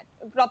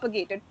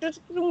propagated.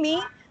 To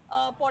me,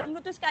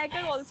 Porumbrotho's character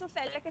also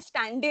felt like a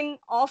stand-in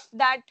of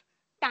that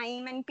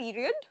time and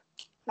period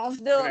of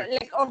the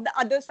like of the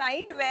other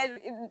side, where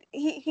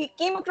he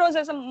came across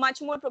as a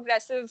much more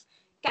progressive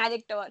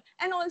character.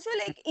 And also,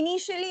 like,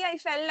 initially I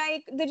felt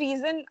like the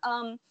reason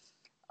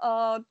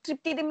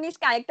Tripti Dimni's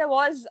character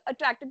was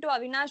attracted to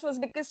Avinash was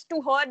because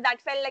to her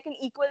that felt like an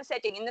equal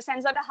setting, in the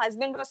sense that her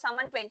husband was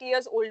someone 20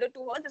 years older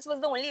to her. This was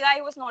the only guy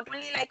who was not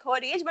only like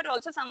her age, but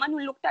also someone who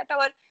looked at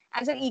her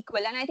as an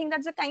equal. And I think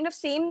that's the kind of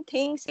same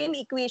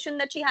equation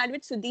that she had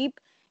with Sudeep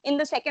in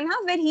the second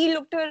half, where he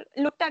looked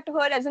at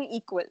her as an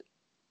equal.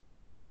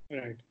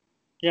 Right.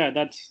 Yeah,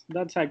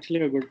 that's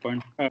actually a good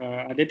point.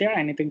 Aditya,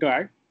 anything to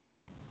add?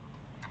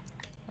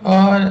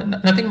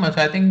 Nothing much.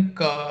 I think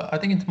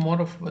it's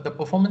more of the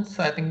performance.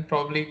 I think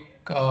probably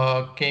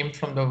came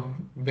from the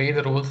way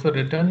the roles were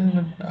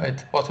written.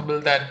 It's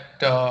possible that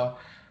the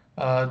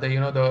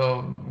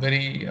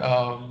very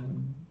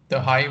the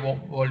high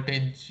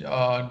voltage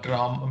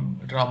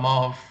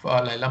drama of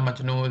Laila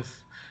Majnu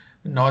is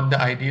not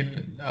the ideal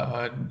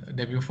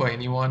debut for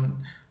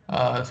anyone.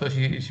 So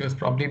she was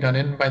probably done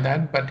in by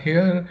that. But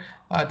here,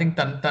 I think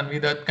Tanvi,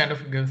 that kind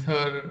of gives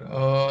her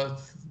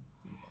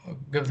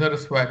a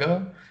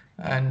swagger,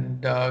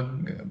 and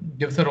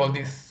gives her all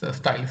these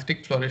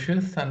stylistic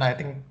flourishes. And I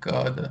think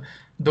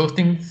those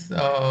things,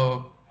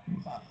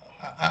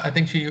 I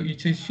think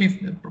she's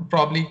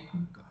probably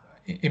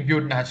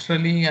imbued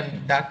naturally,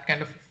 and that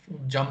kind of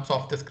jumps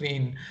off the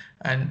screen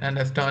and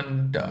has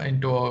turned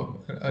into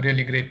a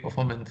really great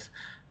performance.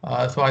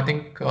 So I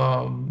think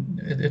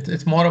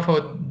it's more of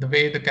the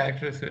way the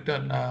character is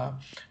written.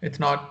 It's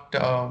not.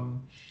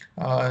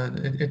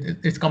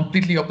 It's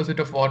completely opposite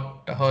of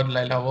what her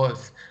Laila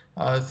was.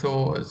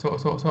 So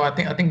I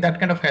think that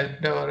kind of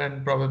helped her,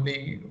 and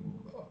probably,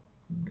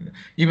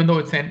 even though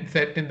it's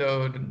set in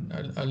the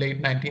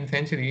late 19th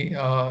century,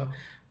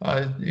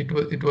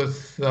 it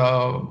was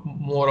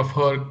more of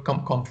her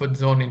comfort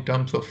zone in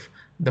terms of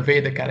the way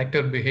the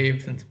character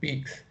behaves and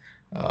speaks.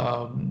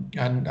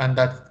 And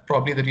that's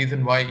probably the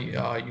reason why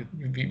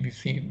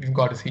we've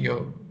got to see a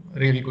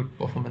really good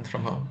performance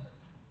from her.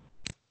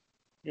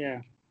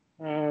 Yeah.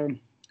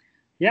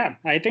 Yeah,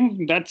 I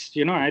think that's,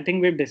 I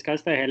think we've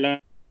discussed the hell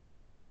out.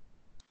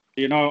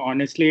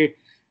 Honestly,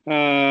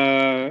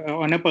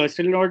 on a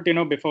personal note,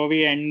 before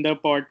we end the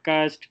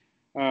podcast,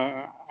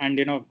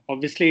 and,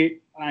 obviously,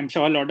 I'm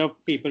sure a lot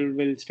of people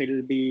will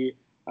still be,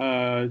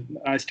 are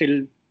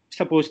still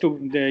supposed to,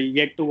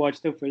 yet to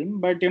watch the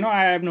film. But,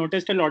 I have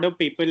noticed a lot of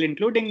people,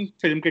 including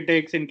film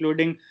critics,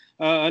 including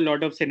a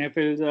lot of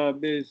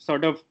cinephiles,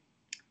 sort of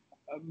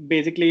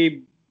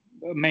basically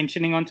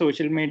mentioning on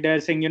social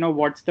media saying,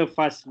 what's the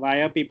fuss,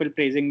 why are people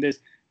praising this,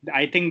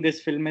 I think this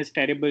film is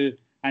terrible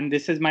and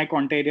this is my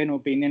contrarian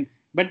opinion.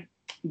 But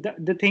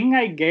the thing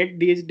I get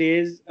these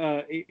days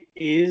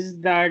is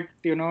that,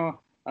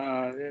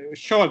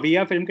 sure, we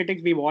are film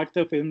critics, we watch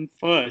the film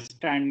first,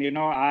 and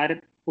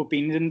our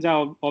opinions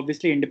are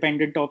obviously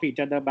independent of each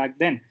other back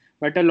then.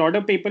 But a lot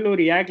of people who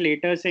react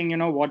later saying,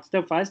 what's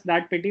the fuss,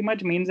 that pretty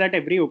much means that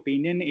every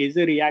opinion is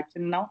a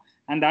reaction now,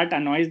 and that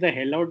annoys the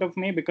hell out of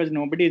me, because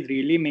nobody is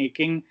really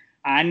making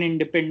an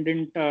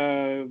independent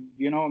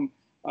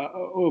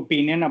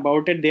opinion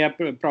about it. They are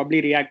probably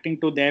reacting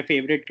to their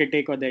favorite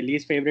critic or their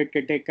least favorite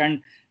critic,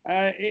 and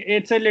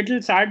it's a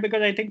little sad,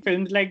 because I think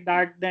films like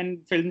that,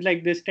 then films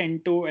like this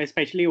tend to,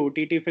 especially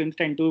OTT films,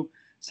 tend to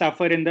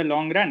suffer in the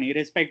long run,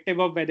 irrespective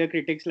of whether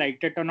critics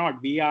liked it or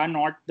not. We are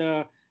not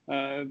the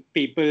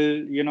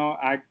people,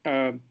 at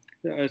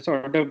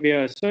sort of,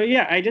 yeah. So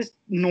yeah, I just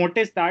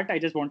noticed that. I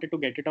just wanted to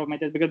get it off my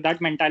chest, because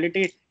that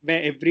mentality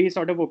where every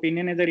sort of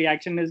opinion is a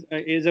reaction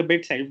is a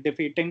bit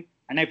self-defeating,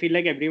 and I feel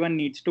like everyone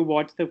needs to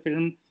watch the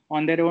film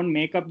on their own,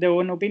 make up their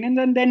own opinions,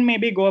 and then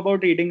maybe go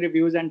about reading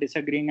reviews and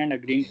disagreeing and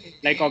agreeing.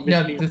 Like,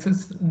 obviously, This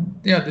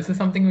is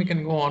something we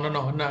can go on and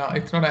on.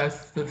 It's not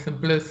as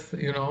simple as,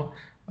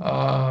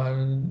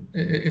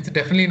 it's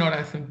definitely not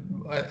as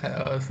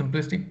a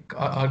simplistic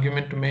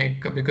argument to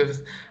make,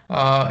 because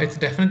it's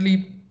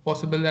definitely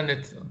possible, and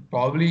it's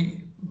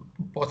probably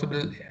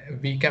possible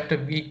week after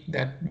week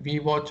that we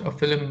watch a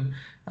film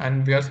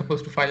and we are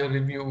supposed to file a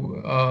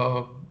review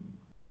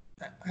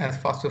as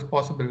fast as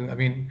possible. I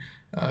mean,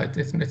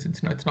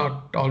 it's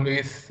not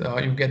always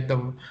you get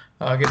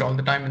all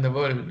the time in the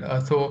world.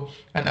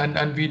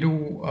 And we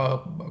do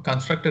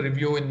construct a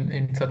review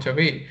in such a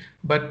way,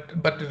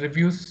 but the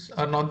reviews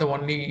are not the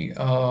only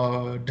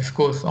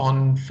discourse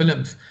on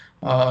films.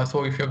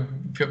 So if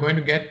you're going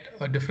to get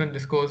a different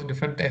discourse,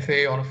 different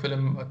essay on a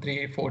film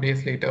 3-4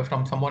 days later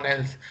from someone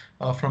else,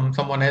 someone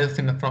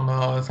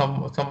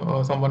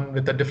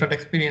with a different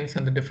experience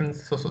and a different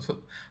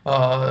social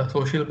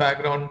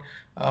background,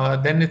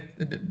 then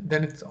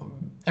it's,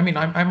 I mean,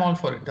 I'm all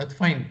for it. That's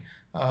fine.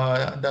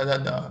 And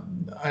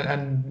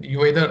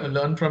you either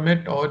learn from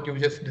it or you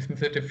just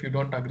dismiss it if you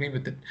don't agree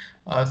with it.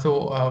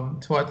 So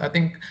I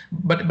think,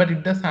 but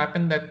it does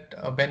happen that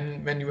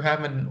when you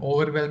have an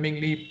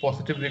overwhelmingly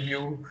positive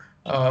review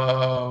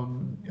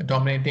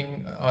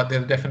dominating,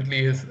 there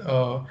definitely is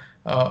a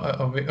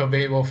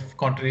wave of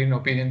contrarian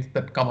opinions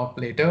that come up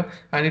later,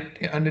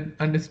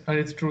 and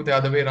it's true the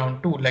other way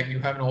around too. Like, you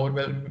have an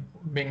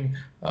overwhelming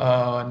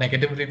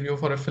negative review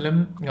for a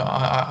film.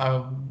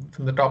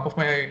 From the top of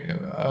my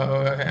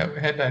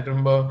head, I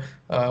remember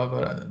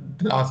the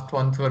last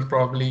ones were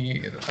probably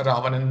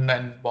Ravanan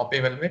and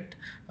Bombay Velvet,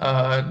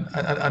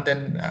 and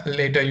then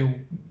later you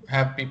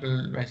have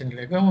people mentioning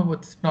like, oh,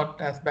 it's not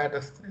as bad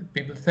as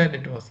people said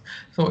it was.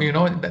 So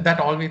that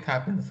always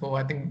happens. So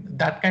I think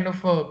that kind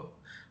of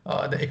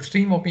the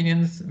extreme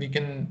opinions we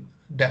can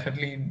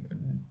definitely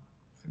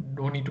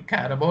don't need to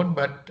care about,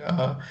 but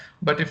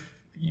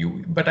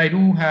I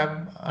do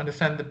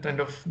understand the trend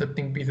of the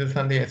think pieces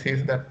and the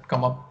essays that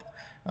come up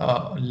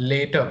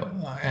later,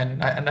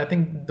 and I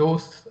think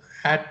those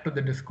add to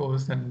the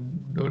discourse, and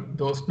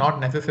those not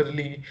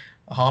necessarily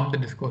harm the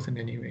discourse in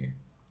any way.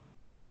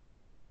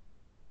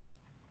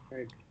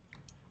 right.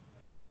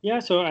 Yeah,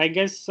 so I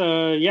guess,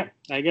 we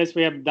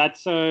have,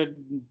 that's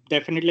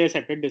definitely a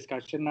separate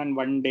discussion, and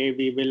one day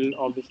we will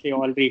obviously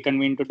all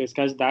reconvene to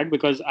discuss that,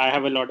 because I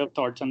have a lot of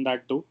thoughts on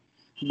that too.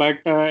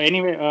 But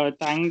anyway,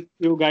 thank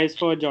you guys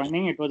for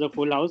joining. It was a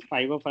full house,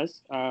 5 of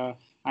us,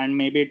 and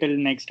maybe till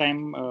next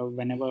time,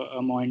 whenever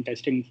a more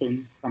interesting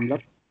film comes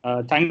up.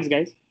 Thanks,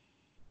 guys.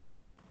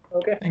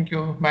 Okay. Thank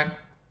you. Bye.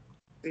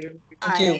 See you. Thank you.